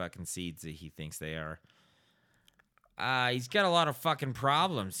crazy fucking seeds that he thinks they are. He's got a lot of fucking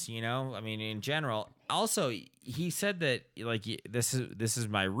problems, you know. I mean, in general. Also, he said that this is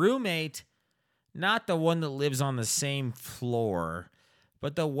my roommate, not the one that lives on the same floor,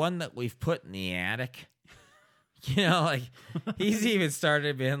 but the one that we've put in the attic. You know, he's even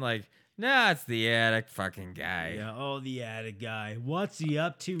started being like, "No, it's the attic fucking guy." Yeah, oh, the attic guy. What's he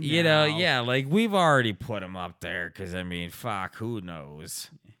up to now? You know, yeah, we've already put him up there because I mean, fuck, who knows?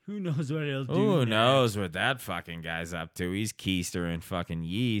 Who knows what he'll do Who next? knows what that fucking guy's up to? He's keistering fucking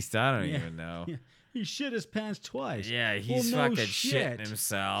yeast. I don't Yeah. even know. Yeah. He shit his pants twice. Yeah, he's Well, no fucking shit. shitting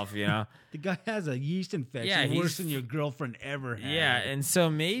himself, you know? The guy has a yeast infection Yeah, worse he's- than your girlfriend ever had. Yeah, and so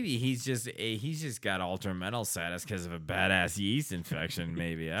maybe he's just got ultra mental status because of a badass yeast infection,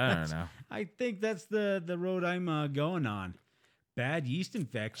 maybe. I don't know. I think that's the road I'm going on. Bad yeast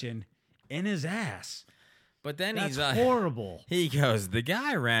infection in his ass. But then That's he's horrible. he goes, the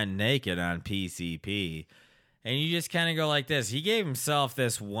guy ran naked on PCP. And you just kind of go like this. He gave himself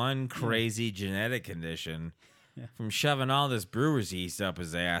this one crazy genetic condition from shoving all this brewer's yeast up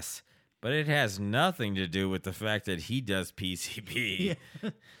his ass. But it has nothing to do with the fact that he does PCP.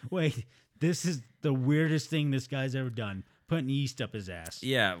 Wait, this is the weirdest thing this guy's ever done. Putting yeast up his ass.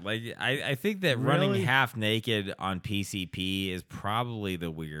 Yeah, I think that running Really? half naked on PCP is probably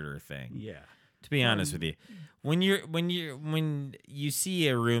the weirder thing. Yeah. To be honest with you, when you see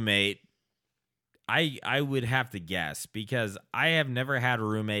a roommate, I would have to guess because I have never had a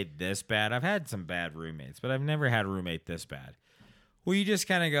roommate this bad. I've had some bad roommates, but I've never had a roommate this bad. Well, you just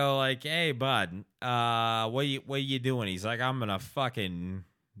kind of go like, "Hey, bud, what you doing?" He's like, "I'm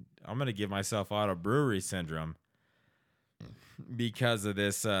gonna give myself auto brewery syndrome because of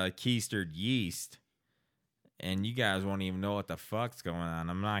this keistered yeast." And you guys won't even know what the fuck's going on.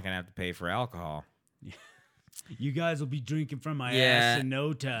 I'm not gonna have to pay for alcohol. You guys will be drinking from my Yeah. ass in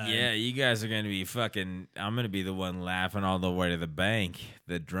no time. Yeah, you guys are going to be fucking. I'm going to be the one laughing all the way to the bank,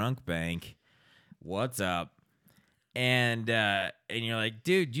 the drunk bank. What's up? And you're like,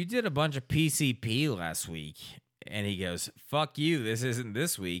 dude, you did a bunch of PCP last week. And he goes, fuck you. This isn't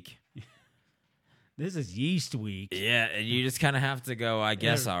this week. This is Yeast Week. Yeah, and you just kind of have to go, I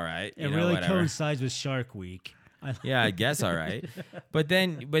guess, all right. It really coincides with Shark Week. Yeah, I guess all right. But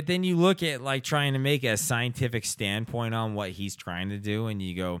then you look at like trying to make a scientific standpoint on what he's trying to do, and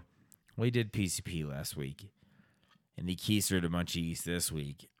you go, well, he did PCP last week, and he keistered a bunch of yeast this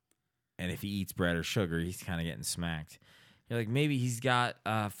week, and if he eats bread or sugar, he's kind of getting smacked. You're like, maybe he's got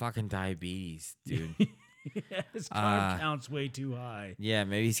fucking diabetes, dude. His carb count's way too high. Yeah,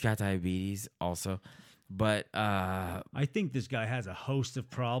 maybe he's got diabetes also. But I think this guy has a host of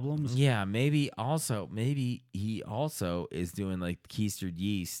problems. yeah, maybe he also is doing like keistered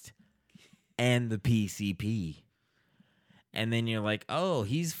yeast and the PCP. And then you're like, oh,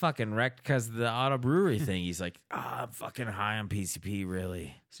 he's fucking wrecked because of the auto brewery thing. He's like, I'm fucking high on PCP,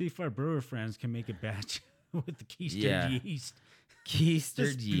 really. See if our brewer friends can make a batch with the keistered yeast.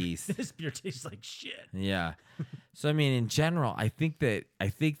 Keistered yeast. This beer tastes like shit. Yeah. So I mean, in general, I think that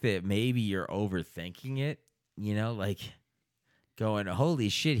maybe you're overthinking it. You know, like going, holy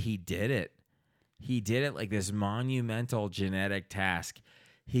shit, he did it. He did it like this monumental genetic task.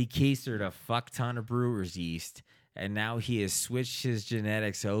 He keistered a fuck ton of brewer's yeast, and now he has switched his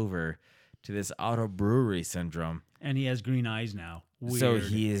genetics over to this auto brewery syndrome. And he has green eyes now. Weird. So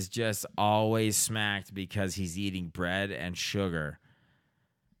he is just always smacked because he's eating bread and sugar.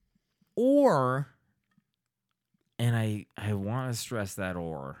 Or, and I want to stress that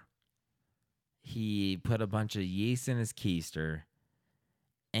he put a bunch of yeast in his keister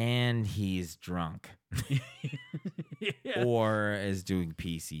and he's drunk. Yeah. Or is doing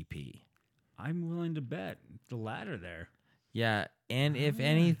PCP. I'm willing to bet the latter there. Yeah, and if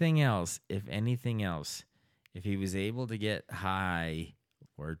anything else, if he was able to get high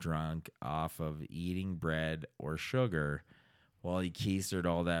or drunk off of eating bread or sugar while he keistered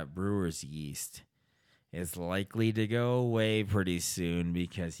all that brewer's yeast, it's likely to go away pretty soon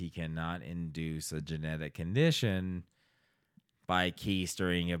because he cannot induce a genetic condition by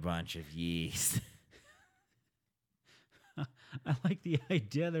keistering a bunch of yeast. I like the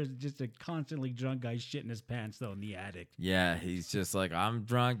idea there's just a constantly drunk guy shitting his pants, though, in the attic. Yeah, he's just like, I'm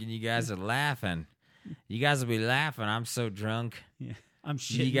drunk and you guys are laughing. You guys will be laughing. I'm so drunk. Yeah, I'm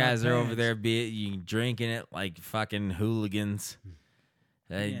shitting. You guys my are over pants. there you drinking it like fucking hooligans.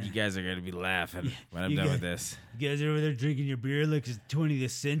 Yeah. You guys are going to be laughing when I'm You done guys- with this. You guys are over there drinking your beer like it's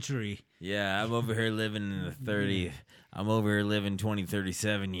 20th century. Yeah, I'm over here living in the 30th. I'm over here living 20,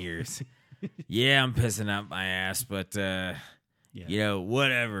 37 years. Yeah, I'm pissing out my ass, but, you know,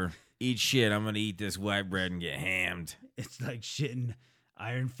 whatever. Eat shit. I'm going to eat this white bread and get hammed. It's like shitting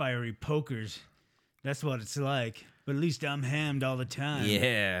iron fiery pokers. That's what it's like. But at least I'm hammed all the time.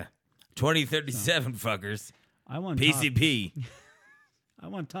 Yeah. 2037, fuckers. I want PCP. I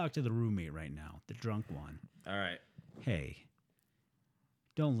want to talk to the roommate right now, the drunk one. All right. Hey,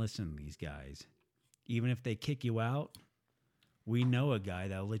 don't listen to these guys. Even if they kick you out, we know a guy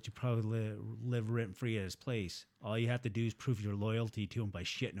that'll let you probably live rent-free at his place. All you have to do is prove your loyalty to him by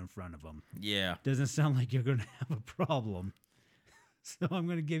shitting in front of him. Yeah. Doesn't sound like you're going to have a problem. So I'm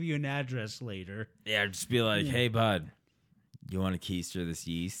going to give you an address later. Yeah, just be like, hey, bud, you want to keister this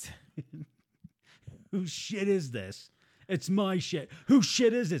yeast? Whose shit is this? It's my shit. Whose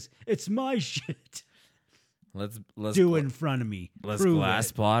shit is this? It's my shit. Let's Do it in front of me. Let's Prove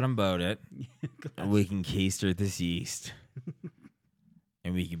glass it. plot and boat it. And we can keister this yeast.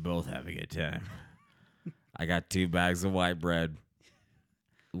 And we can both have a good time. I got 2 bags of white bread.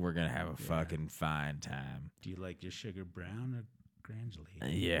 We're going to have a fucking fine time. Do you like your sugar brown or Grangely?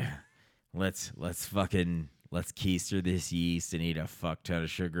 Yeah. Let's keister this yeast and eat a fuck ton of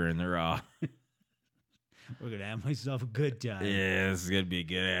sugar in the raw. We're going to have myself a good time. Yeah, this is going to be a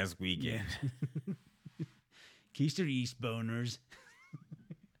good ass weekend. Keister yeast boners.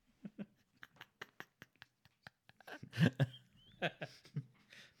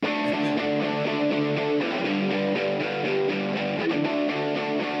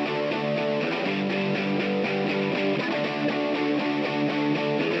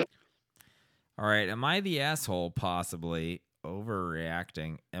 All right, am I the asshole possibly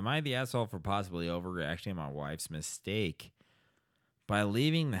overreacting? Am I the asshole for possibly overreacting to my wife's mistake by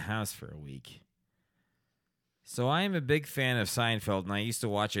leaving the house for a week? So I am a big fan of Seinfeld, and I used to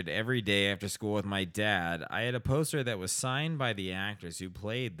watch it every day after school with my dad. I had a poster that was signed by the actors who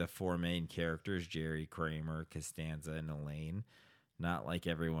played the 4 main characters, Jerry, Kramer, Costanza, and Elaine. Not like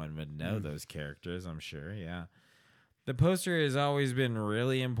everyone would know those characters, I'm sure. Yeah. The poster has always been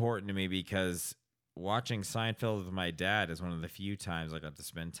really important to me because watching Seinfeld with my dad is one of the few times I got to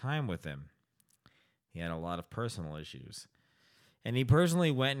spend time with him. He had a lot of personal issues. And he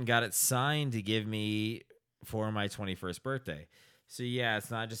personally went and got it signed to give me for my 21st birthday. So, yeah, it's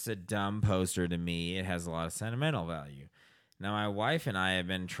not just a dumb poster to me. It has a lot of sentimental value. Now, my wife and I have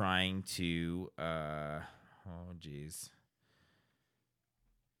been trying to, to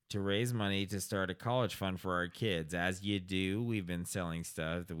raise money to start a college fund for our kids. As you do, we've been selling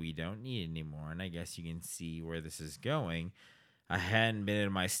stuff that we don't need anymore, and I guess you can see where this is going. I hadn't been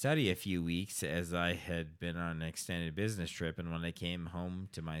in my study a few weeks as I had been on an extended business trip, and when I came home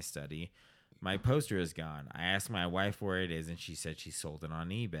to my study, my poster is gone. I asked my wife where it is, and she said she sold it on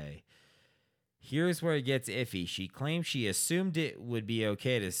eBay. Here's where it gets iffy. She claimed she assumed it would be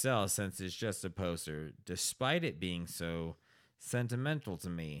okay to sell since it's just a poster, despite it being so sentimental to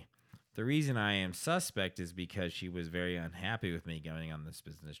me. The reason I am suspect is because she was very unhappy with me going on this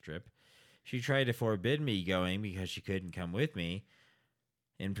business trip. She tried to forbid me going because she couldn't come with me,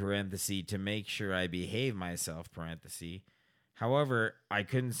 in parenthesis, to make sure I behave myself, parenthesis. However, I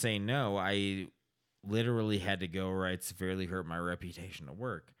couldn't say no. I literally had to go or I'd severely hurt my reputation at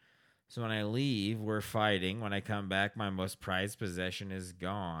work. So when I leave, we're fighting. When I come back, my most prized possession is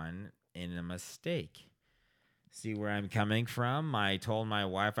gone in a mistake. See where I'm coming from? I told my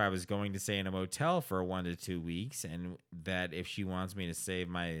wife I was going to stay in a motel for 1 to 2 weeks, and that if she wants me to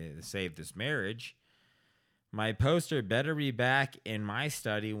save this marriage, my poster better be back in my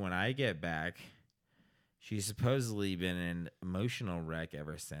study when I get back. She's supposedly been an emotional wreck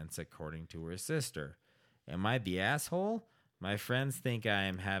ever since, according to her sister. Am I the asshole? My friends think I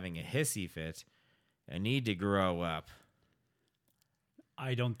am having a hissy fit. I need to grow up.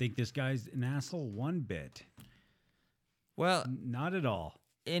 I don't think this guy's an asshole one bit. Well, Not at all.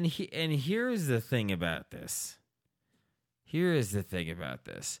 and here's the thing about this.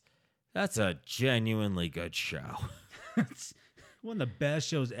 That's a genuinely good show. It's one of the best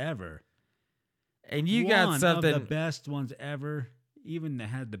shows ever. And you got something. One of the best ones ever. Even that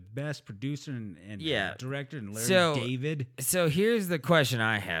had the best producer and director and Larry David. So here's the question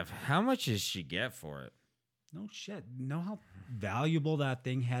I have. How much does she get for it? No shit. Know how valuable that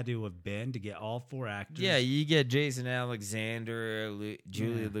thing had to have been to get all 4 actors? Yeah, you get Jason Alexander,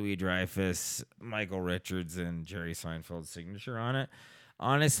 Julia Louis-Dreyfus, Michael Richards, and Jerry Seinfeld's signature on it.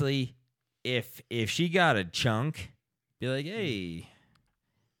 Honestly, if she got a chunk, be like, hey,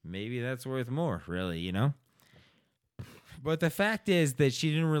 maybe that's worth more, really, you know? But the fact is that she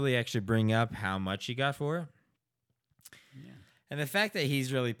didn't really actually bring up how much she got for it. Yeah. And the fact that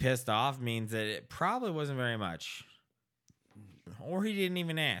he's really pissed off means that it probably wasn't very much. Or he didn't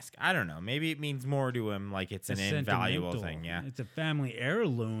even ask. I don't know. Maybe it means more to him, like it's an invaluable thing, yeah. It's a family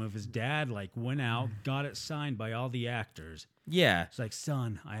heirloom if his dad went out, got it signed by all the actors. Yeah. It's like,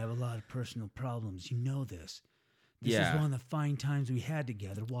 son, I have a lot of personal problems. You know this. This Yeah. is one of the fine times we had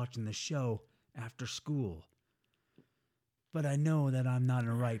together watching the show after school. But I know that I'm not in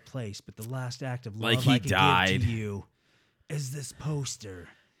the right place. But the last act of love he I can died. give to you is this poster.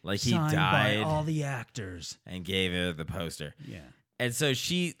 Like he signed died by all the actors. and gave her the poster. Yeah. And so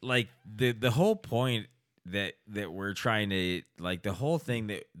she, like, the whole point that we're trying to, like, the whole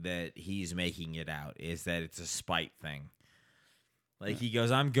thing that he's making it out is that it's a spite thing. Like, he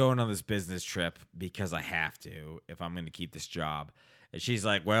goes, I'm going on this business trip because I have to if I'm going to keep this job. And she's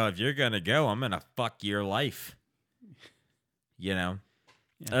like, well, if you're going to go, I'm going to fuck your life. You know?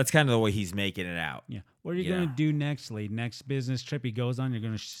 Yeah. That's kind of the way he's making it out. Yeah. What are you going to do next, Lee? Next business trip he goes on, you're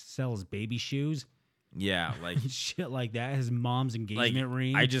going to sell his baby shoes? Yeah, like... Shit like that. His mom's engagement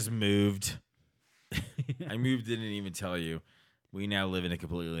ring. I just moved. I moved, didn't even tell you. We now live in a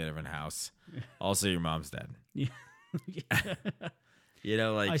completely different house. Also, your mom's dead. Yeah. You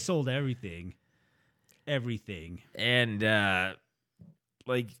know, like... I sold everything. Everything. And,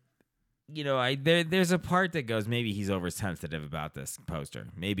 like... You know, there's a part that goes, maybe he's oversensitive about this poster.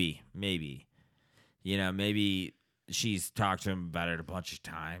 Maybe. You know, maybe she's talked to him about it a bunch of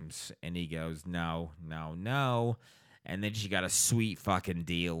times, and he goes, no. And then she got a sweet fucking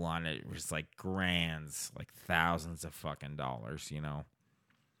deal on it. It was like grands, like thousands of fucking dollars, you know.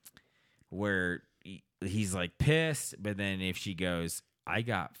 Where he's like pissed, but then if she goes, I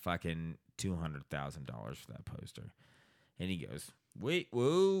got fucking $200,000 for that poster. And he goes, wait,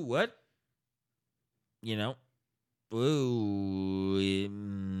 whoa, what? You know, ooh,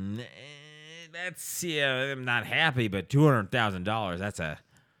 that's, yeah, I'm not happy, but $200,000,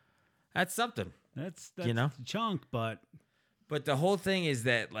 that's something. That's you know? a chunk, but the whole thing is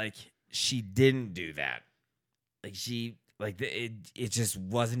that, like, she didn't do that. Like, she it just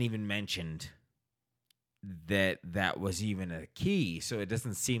wasn't even mentioned that was even a key. So it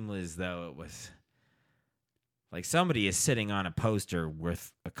doesn't seem as though it was like somebody is sitting on a poster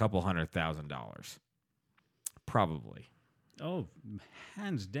worth $200,000. Probably. Oh,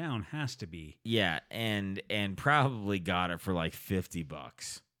 hands down, has to be. Yeah, and probably got it for like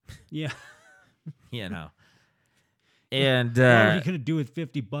 $50. Yeah. You know. And What are you gonna do with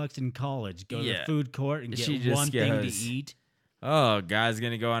 $50 in college? Go to yeah. the food court and She get just one thing to goes, eat? oh, guy's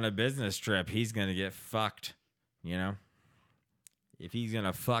gonna go on a business trip. He's gonna get fucked. You know? If he's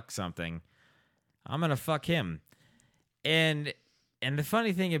gonna fuck something, I'm gonna fuck him. And the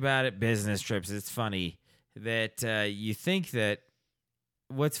funny thing about it, business trips, it's funny that you think that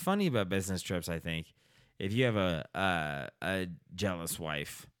what's funny about business trips, I think, if you have a jealous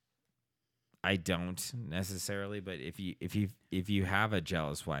wife, I don't necessarily, but if you have a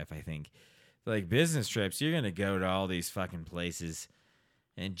jealous wife, I think like business trips, you're gonna go to all these fucking places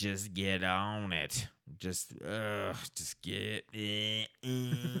and just get on it, just get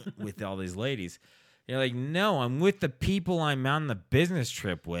with all these ladies. You're like, no, I'm with the people I'm on the business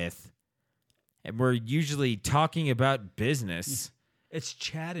trip with, and we're usually talking about business. It's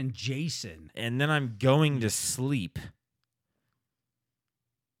Chad and Jason. And then I'm going to sleep.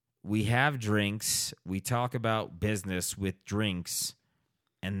 We have drinks. We talk about business with drinks.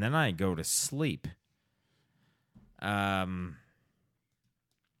 And then I go to sleep. Not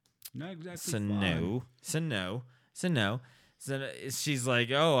exactly So she's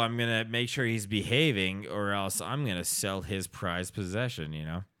like, oh, I'm going to make sure he's behaving or else I'm going to sell his prized possession, you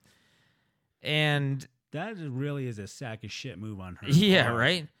know? And that really is a sack of shit move on her. yeah, part.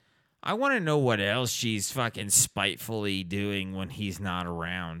 right? I want to know what else she's fucking spitefully doing when he's not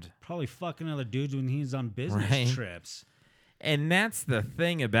around. Probably fucking other dudes when he's on business Right. trips. And that's the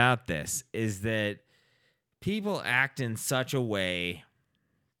thing about this is that people act in such a way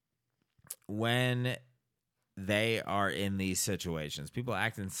when they are in these situations. People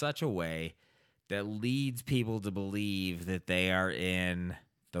act in such a way that leads people to believe that they are in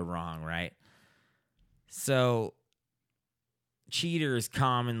the wrong, right? So cheaters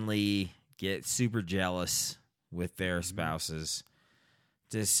commonly get super jealous with their spouses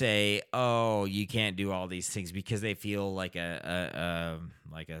to say, "Oh, you can't do all these things," because they feel like a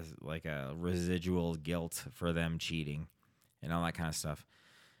residual guilt for them cheating and all that kind of stuff.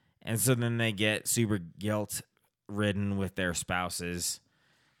 And so then they get super guilt ridden with their spouses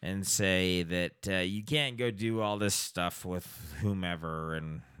and say that you can't go do all this stuff with whomever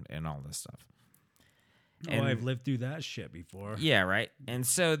and all this stuff. Oh, I've lived through that shit before. Yeah, right. And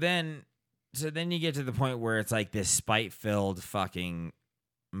so then you get to the point where it's like this spite-filled fucking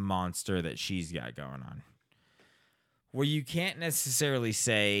monster that she's got going on, where you can't necessarily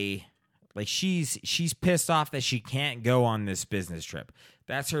say like she's pissed off that she can't go on this business trip.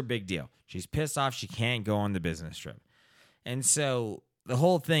 That's her big deal. She's pissed off she can't go on the business trip. And so the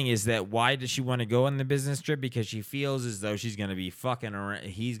whole thing is that why does she want to go on the business trip? Because she feels as though she's going to be fucking around,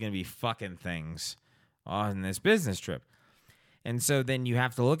 he's going to be fucking things on this business trip. And so then you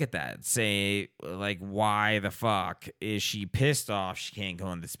have to look at that, say, like, why the fuck is she pissed off she can't go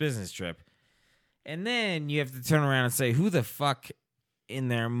on this business trip? And then you have to turn around and say, who the fuck in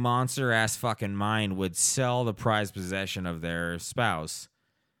their monster-ass fucking mind would sell the prized possession of their spouse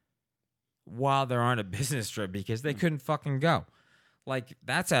while they're on a business trip because they couldn't fucking go? Like,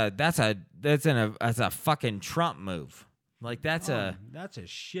 that's a fucking Trump move. Like, that's a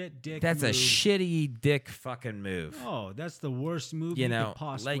shit dick that's move. a shitty dick fucking move. Oh, that's the worst move You you know, could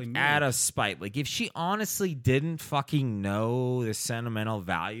possibly like make. out of spite. Like if she honestly didn't fucking know the sentimental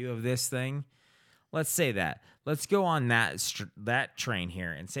value of this thing, let's say that. Let's go on that train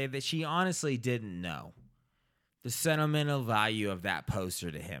here and say that she honestly didn't know the sentimental value of that poster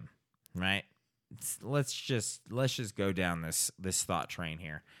to him, right? Let's just go down this thought train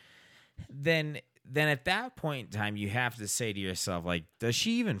here. Then at that point in time, you have to say to yourself, like, does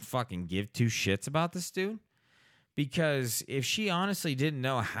she even fucking give two shits about this dude? Because if she honestly didn't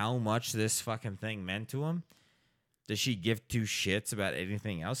know how much this fucking thing meant to him, does she give two shits about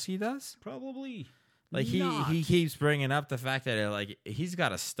anything else he does? Probably. Like not. he keeps bringing up the fact that like he's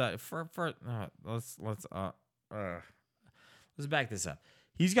got a study let's back this up.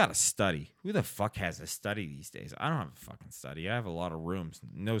 He's got a study. Who the fuck has a study these days? I don't have a fucking study. I have a lot of rooms,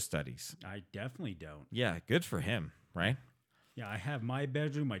 no studies. I definitely don't. Yeah, good for him, right? Yeah, I have my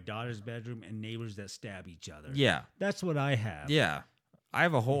bedroom, my daughter's bedroom, and neighbors that stab each other. Yeah. That's what I have. Yeah. I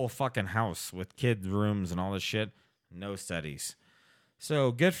have a whole fucking house with kids' rooms and all this shit. No studies.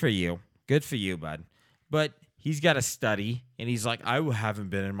 So good for you. Good for you, bud. But he's got a study, and he's like, I haven't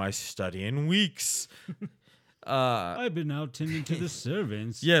been in my study in weeks. I've been out tending to the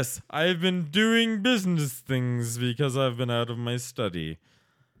servants. Yes, I've been doing business things because I've been out of my study.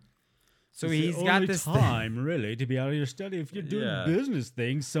 So It's he's the got only this time, really, to be out of your study if you're doing Yeah. business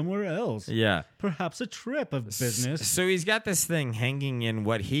things somewhere else. Yeah. Perhaps a trip of business. So he's got this thing hanging in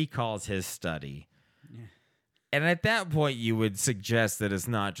what he calls his study. And at that point, you would suggest that it's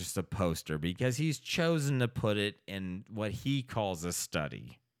not just a poster because he's chosen to put it in what he calls a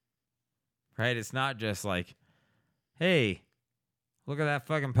study. Right? It's not just like, hey, look at that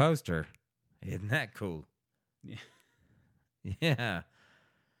fucking poster. Isn't that cool? Yeah. Yeah.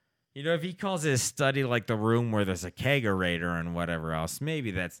 You know, if he calls his study like the room where there's a kegerator and whatever else,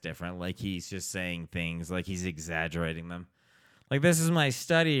 maybe that's different. Like he's just saying things, like he's exaggerating them. Like, this is my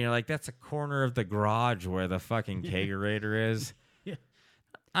study, and you're like, that's a corner of the garage where the fucking kegerator is. Yeah.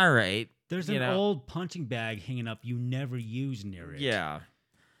 All right. There's an old punching bag hanging up you never use near it. Yeah.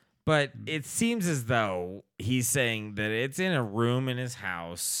 But it seems as though he's saying that it's in a room in his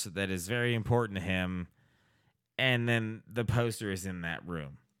house that is very important to him, and then the poster is in that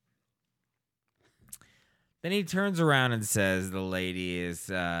room. Then he turns around and says the lady is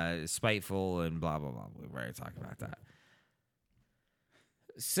spiteful and blah, blah, blah. We've already talked about that.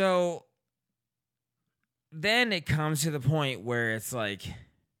 So then it comes to the point where it's like,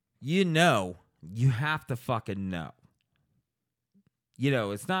 you have to fucking know. You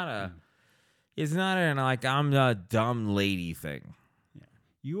know, it's not an like I'm a dumb lady thing. Yeah.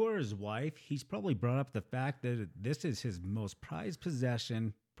 You are his wife. He's probably brought up the fact that this is his most prized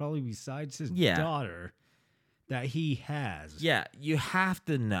possession, probably besides his daughter, that he has. Yeah, you have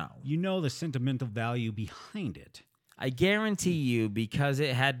to know. You know the sentimental value behind it. I guarantee you, because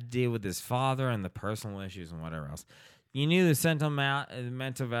it had to deal with his father and the personal issues and whatever else, you knew the sentimental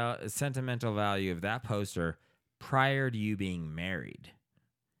value of that poster prior to you being married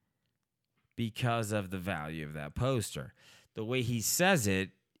because of the value of that poster. The way he says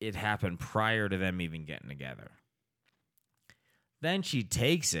it, it happened prior to them even getting together. Then she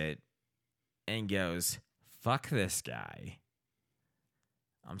takes it and goes, fuck this guy.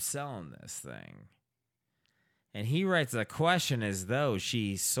 I'm selling this thing. And he writes a question as though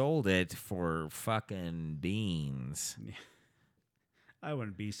she sold it for fucking beans. I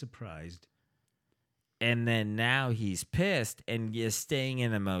wouldn't be surprised. And then now he's pissed and is staying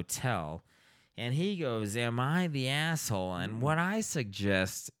in a motel. And he goes, am I the asshole? And what I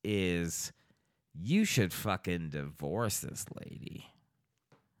suggest is you should fucking divorce this lady.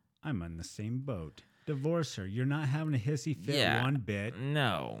 I'm on the same boat. Divorce her. You're not having a hissy fit one bit.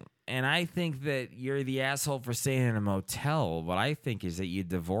 No. And I think that you're the asshole for staying in a motel. What I think is that you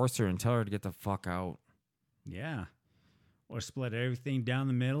divorce her and tell her to get the fuck out. Yeah. Or split everything down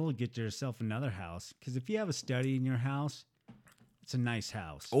the middle and get yourself another house. Because if you have a study in your house, it's a nice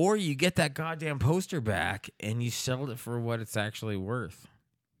house. Or you get that goddamn poster back and you sell it for what it's actually worth.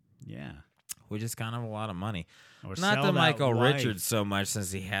 Yeah. Which is kind of a lot of money. Or not the Michael wife. Richards so much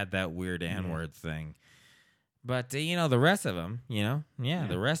since he had that weird N-word thing. But, the rest of them, the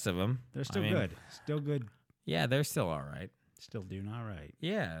rest of them. They're still good. Still good. Yeah, they're still all right. Still doing all right.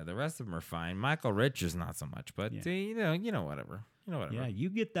 Yeah, the rest of them are fine. Michael Richards, not so much. But, whatever. Whatever. Yeah,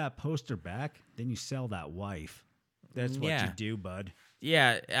 you get that poster back, then you sell that wife. That's what you do, bud.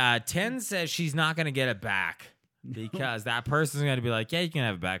 Yeah, 10 says she's not going to get it back because that person's going to be like, yeah, you can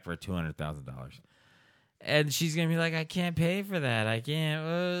have it back for $200,000. And she's going to be like, I can't pay for that. I can't.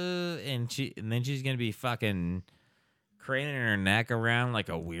 And then she's going to be fucking craning her neck around like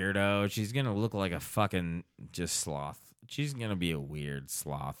a weirdo. She's going to look like a fucking just sloth. She's going to be a weird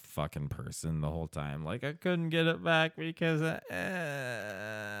sloth fucking person the whole time. Like, I couldn't get it back because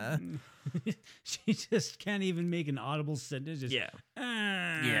she just can't even make an audible sentence. Just,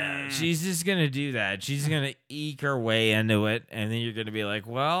 Yeah, she's just going to do that. She's going to eke her way into it. And then you're going to be like,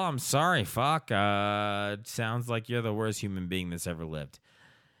 well, I'm sorry, fuck. Sounds like you're the worst human being that's ever lived.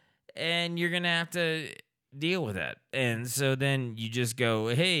 And you're going to have to deal with it. And so then you just go,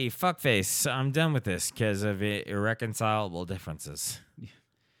 hey, fuckface, I'm done with this because of irreconcilable differences.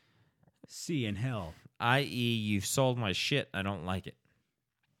 See in hell. I.e., you've sold my shit. I don't like it.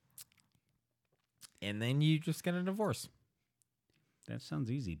 And then you just get a divorce. That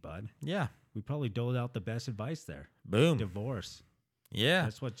sounds easy, bud. Yeah. We probably doled out the best advice there. Boom. Divorce. Yeah.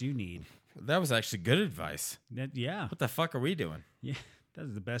 That's what you need. That was actually good advice. Yeah. What the fuck are we doing? Yeah.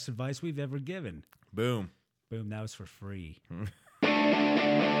 That's the best advice we've ever given. Boom. Boom. That was for free.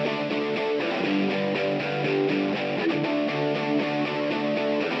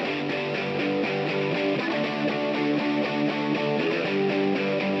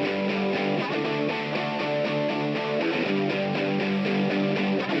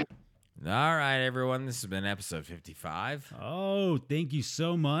 All right, everyone. This has been episode 55. Oh, thank you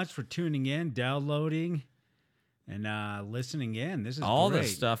so much for tuning in, downloading, and listening in. This is All great. the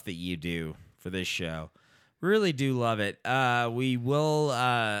stuff that you do for this show. Really do love it. We will.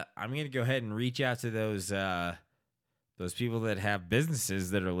 I'm going to go ahead and reach out to those people that have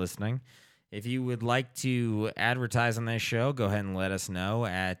businesses that are listening. If you would like to advertise on this show, go ahead and let us know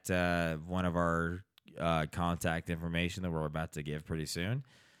at one of our contact information that we're about to give pretty soon.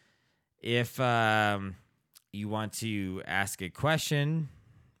 If you want to ask a question,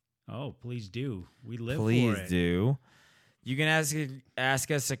 oh, please do. We live for it. please do. You can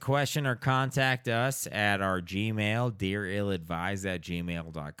ask us a question or contact us at our Gmail,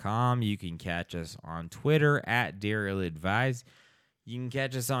 dearilladvised@gmail.com. You can catch us on Twitter at dearilladvised. You can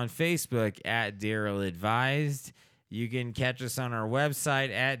catch us on Facebook at dearilladvised. You can catch us on our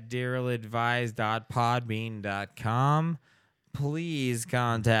website at dearilladvised.podbean.com. Please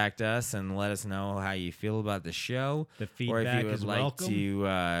contact us and let us know how you feel about the show. The or if feedback you would is like welcome.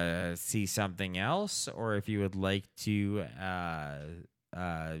 to see something else, or if you would like to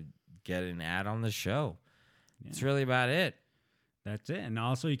get an ad on the show. It's really about it. That's it. And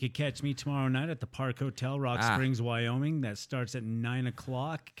also, you could catch me tomorrow night at the Park Hotel, Rock Springs, Wyoming. That starts at 9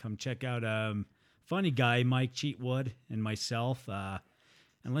 o'clock. Come check out funny guy Mike Cheatwood and myself, and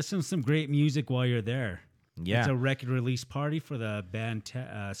listen to some great music while you're there. Yeah. It's a record release party for the band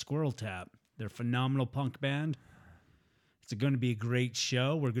Squirrel Tap. They're a phenomenal punk band. It's going to be a great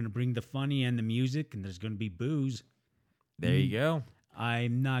show. We're going to bring the funny and the music, and there's going to be booze. There you go.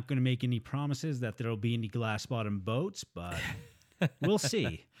 I'm not going to make any promises that there will be any glass bottom boats, but we'll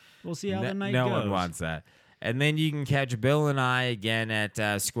see. We'll see how the night no goes. one wants that. And then you can catch Bill and I again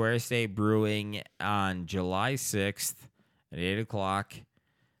at Square State Brewing on July 6th at 8 o'clock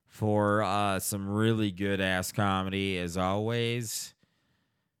for some really good-ass comedy, as always.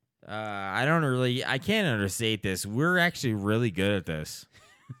 I can't understate this. We're actually really good at this.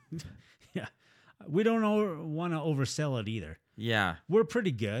 Yeah. We don't want to oversell it either. Yeah. We're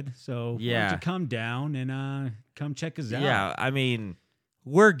pretty good, so why Yeah. don't you come down and come check us out? Yeah, I mean,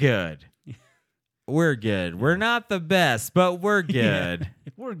 we're good. We're good. We're not the best, but we're good.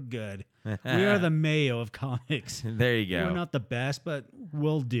 We're good. We are the Mayo of comics. There you go. We're not the best, but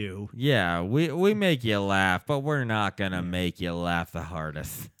we'll do. Yeah, we make you laugh, but we're not going to make you laugh the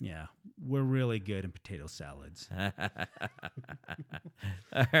hardest. Yeah, we're really good in potato salads. All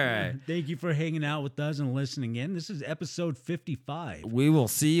right. Thank you for hanging out with us and listening in. This is episode 55. We will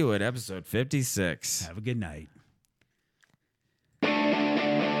see you at episode 56. Have a good night.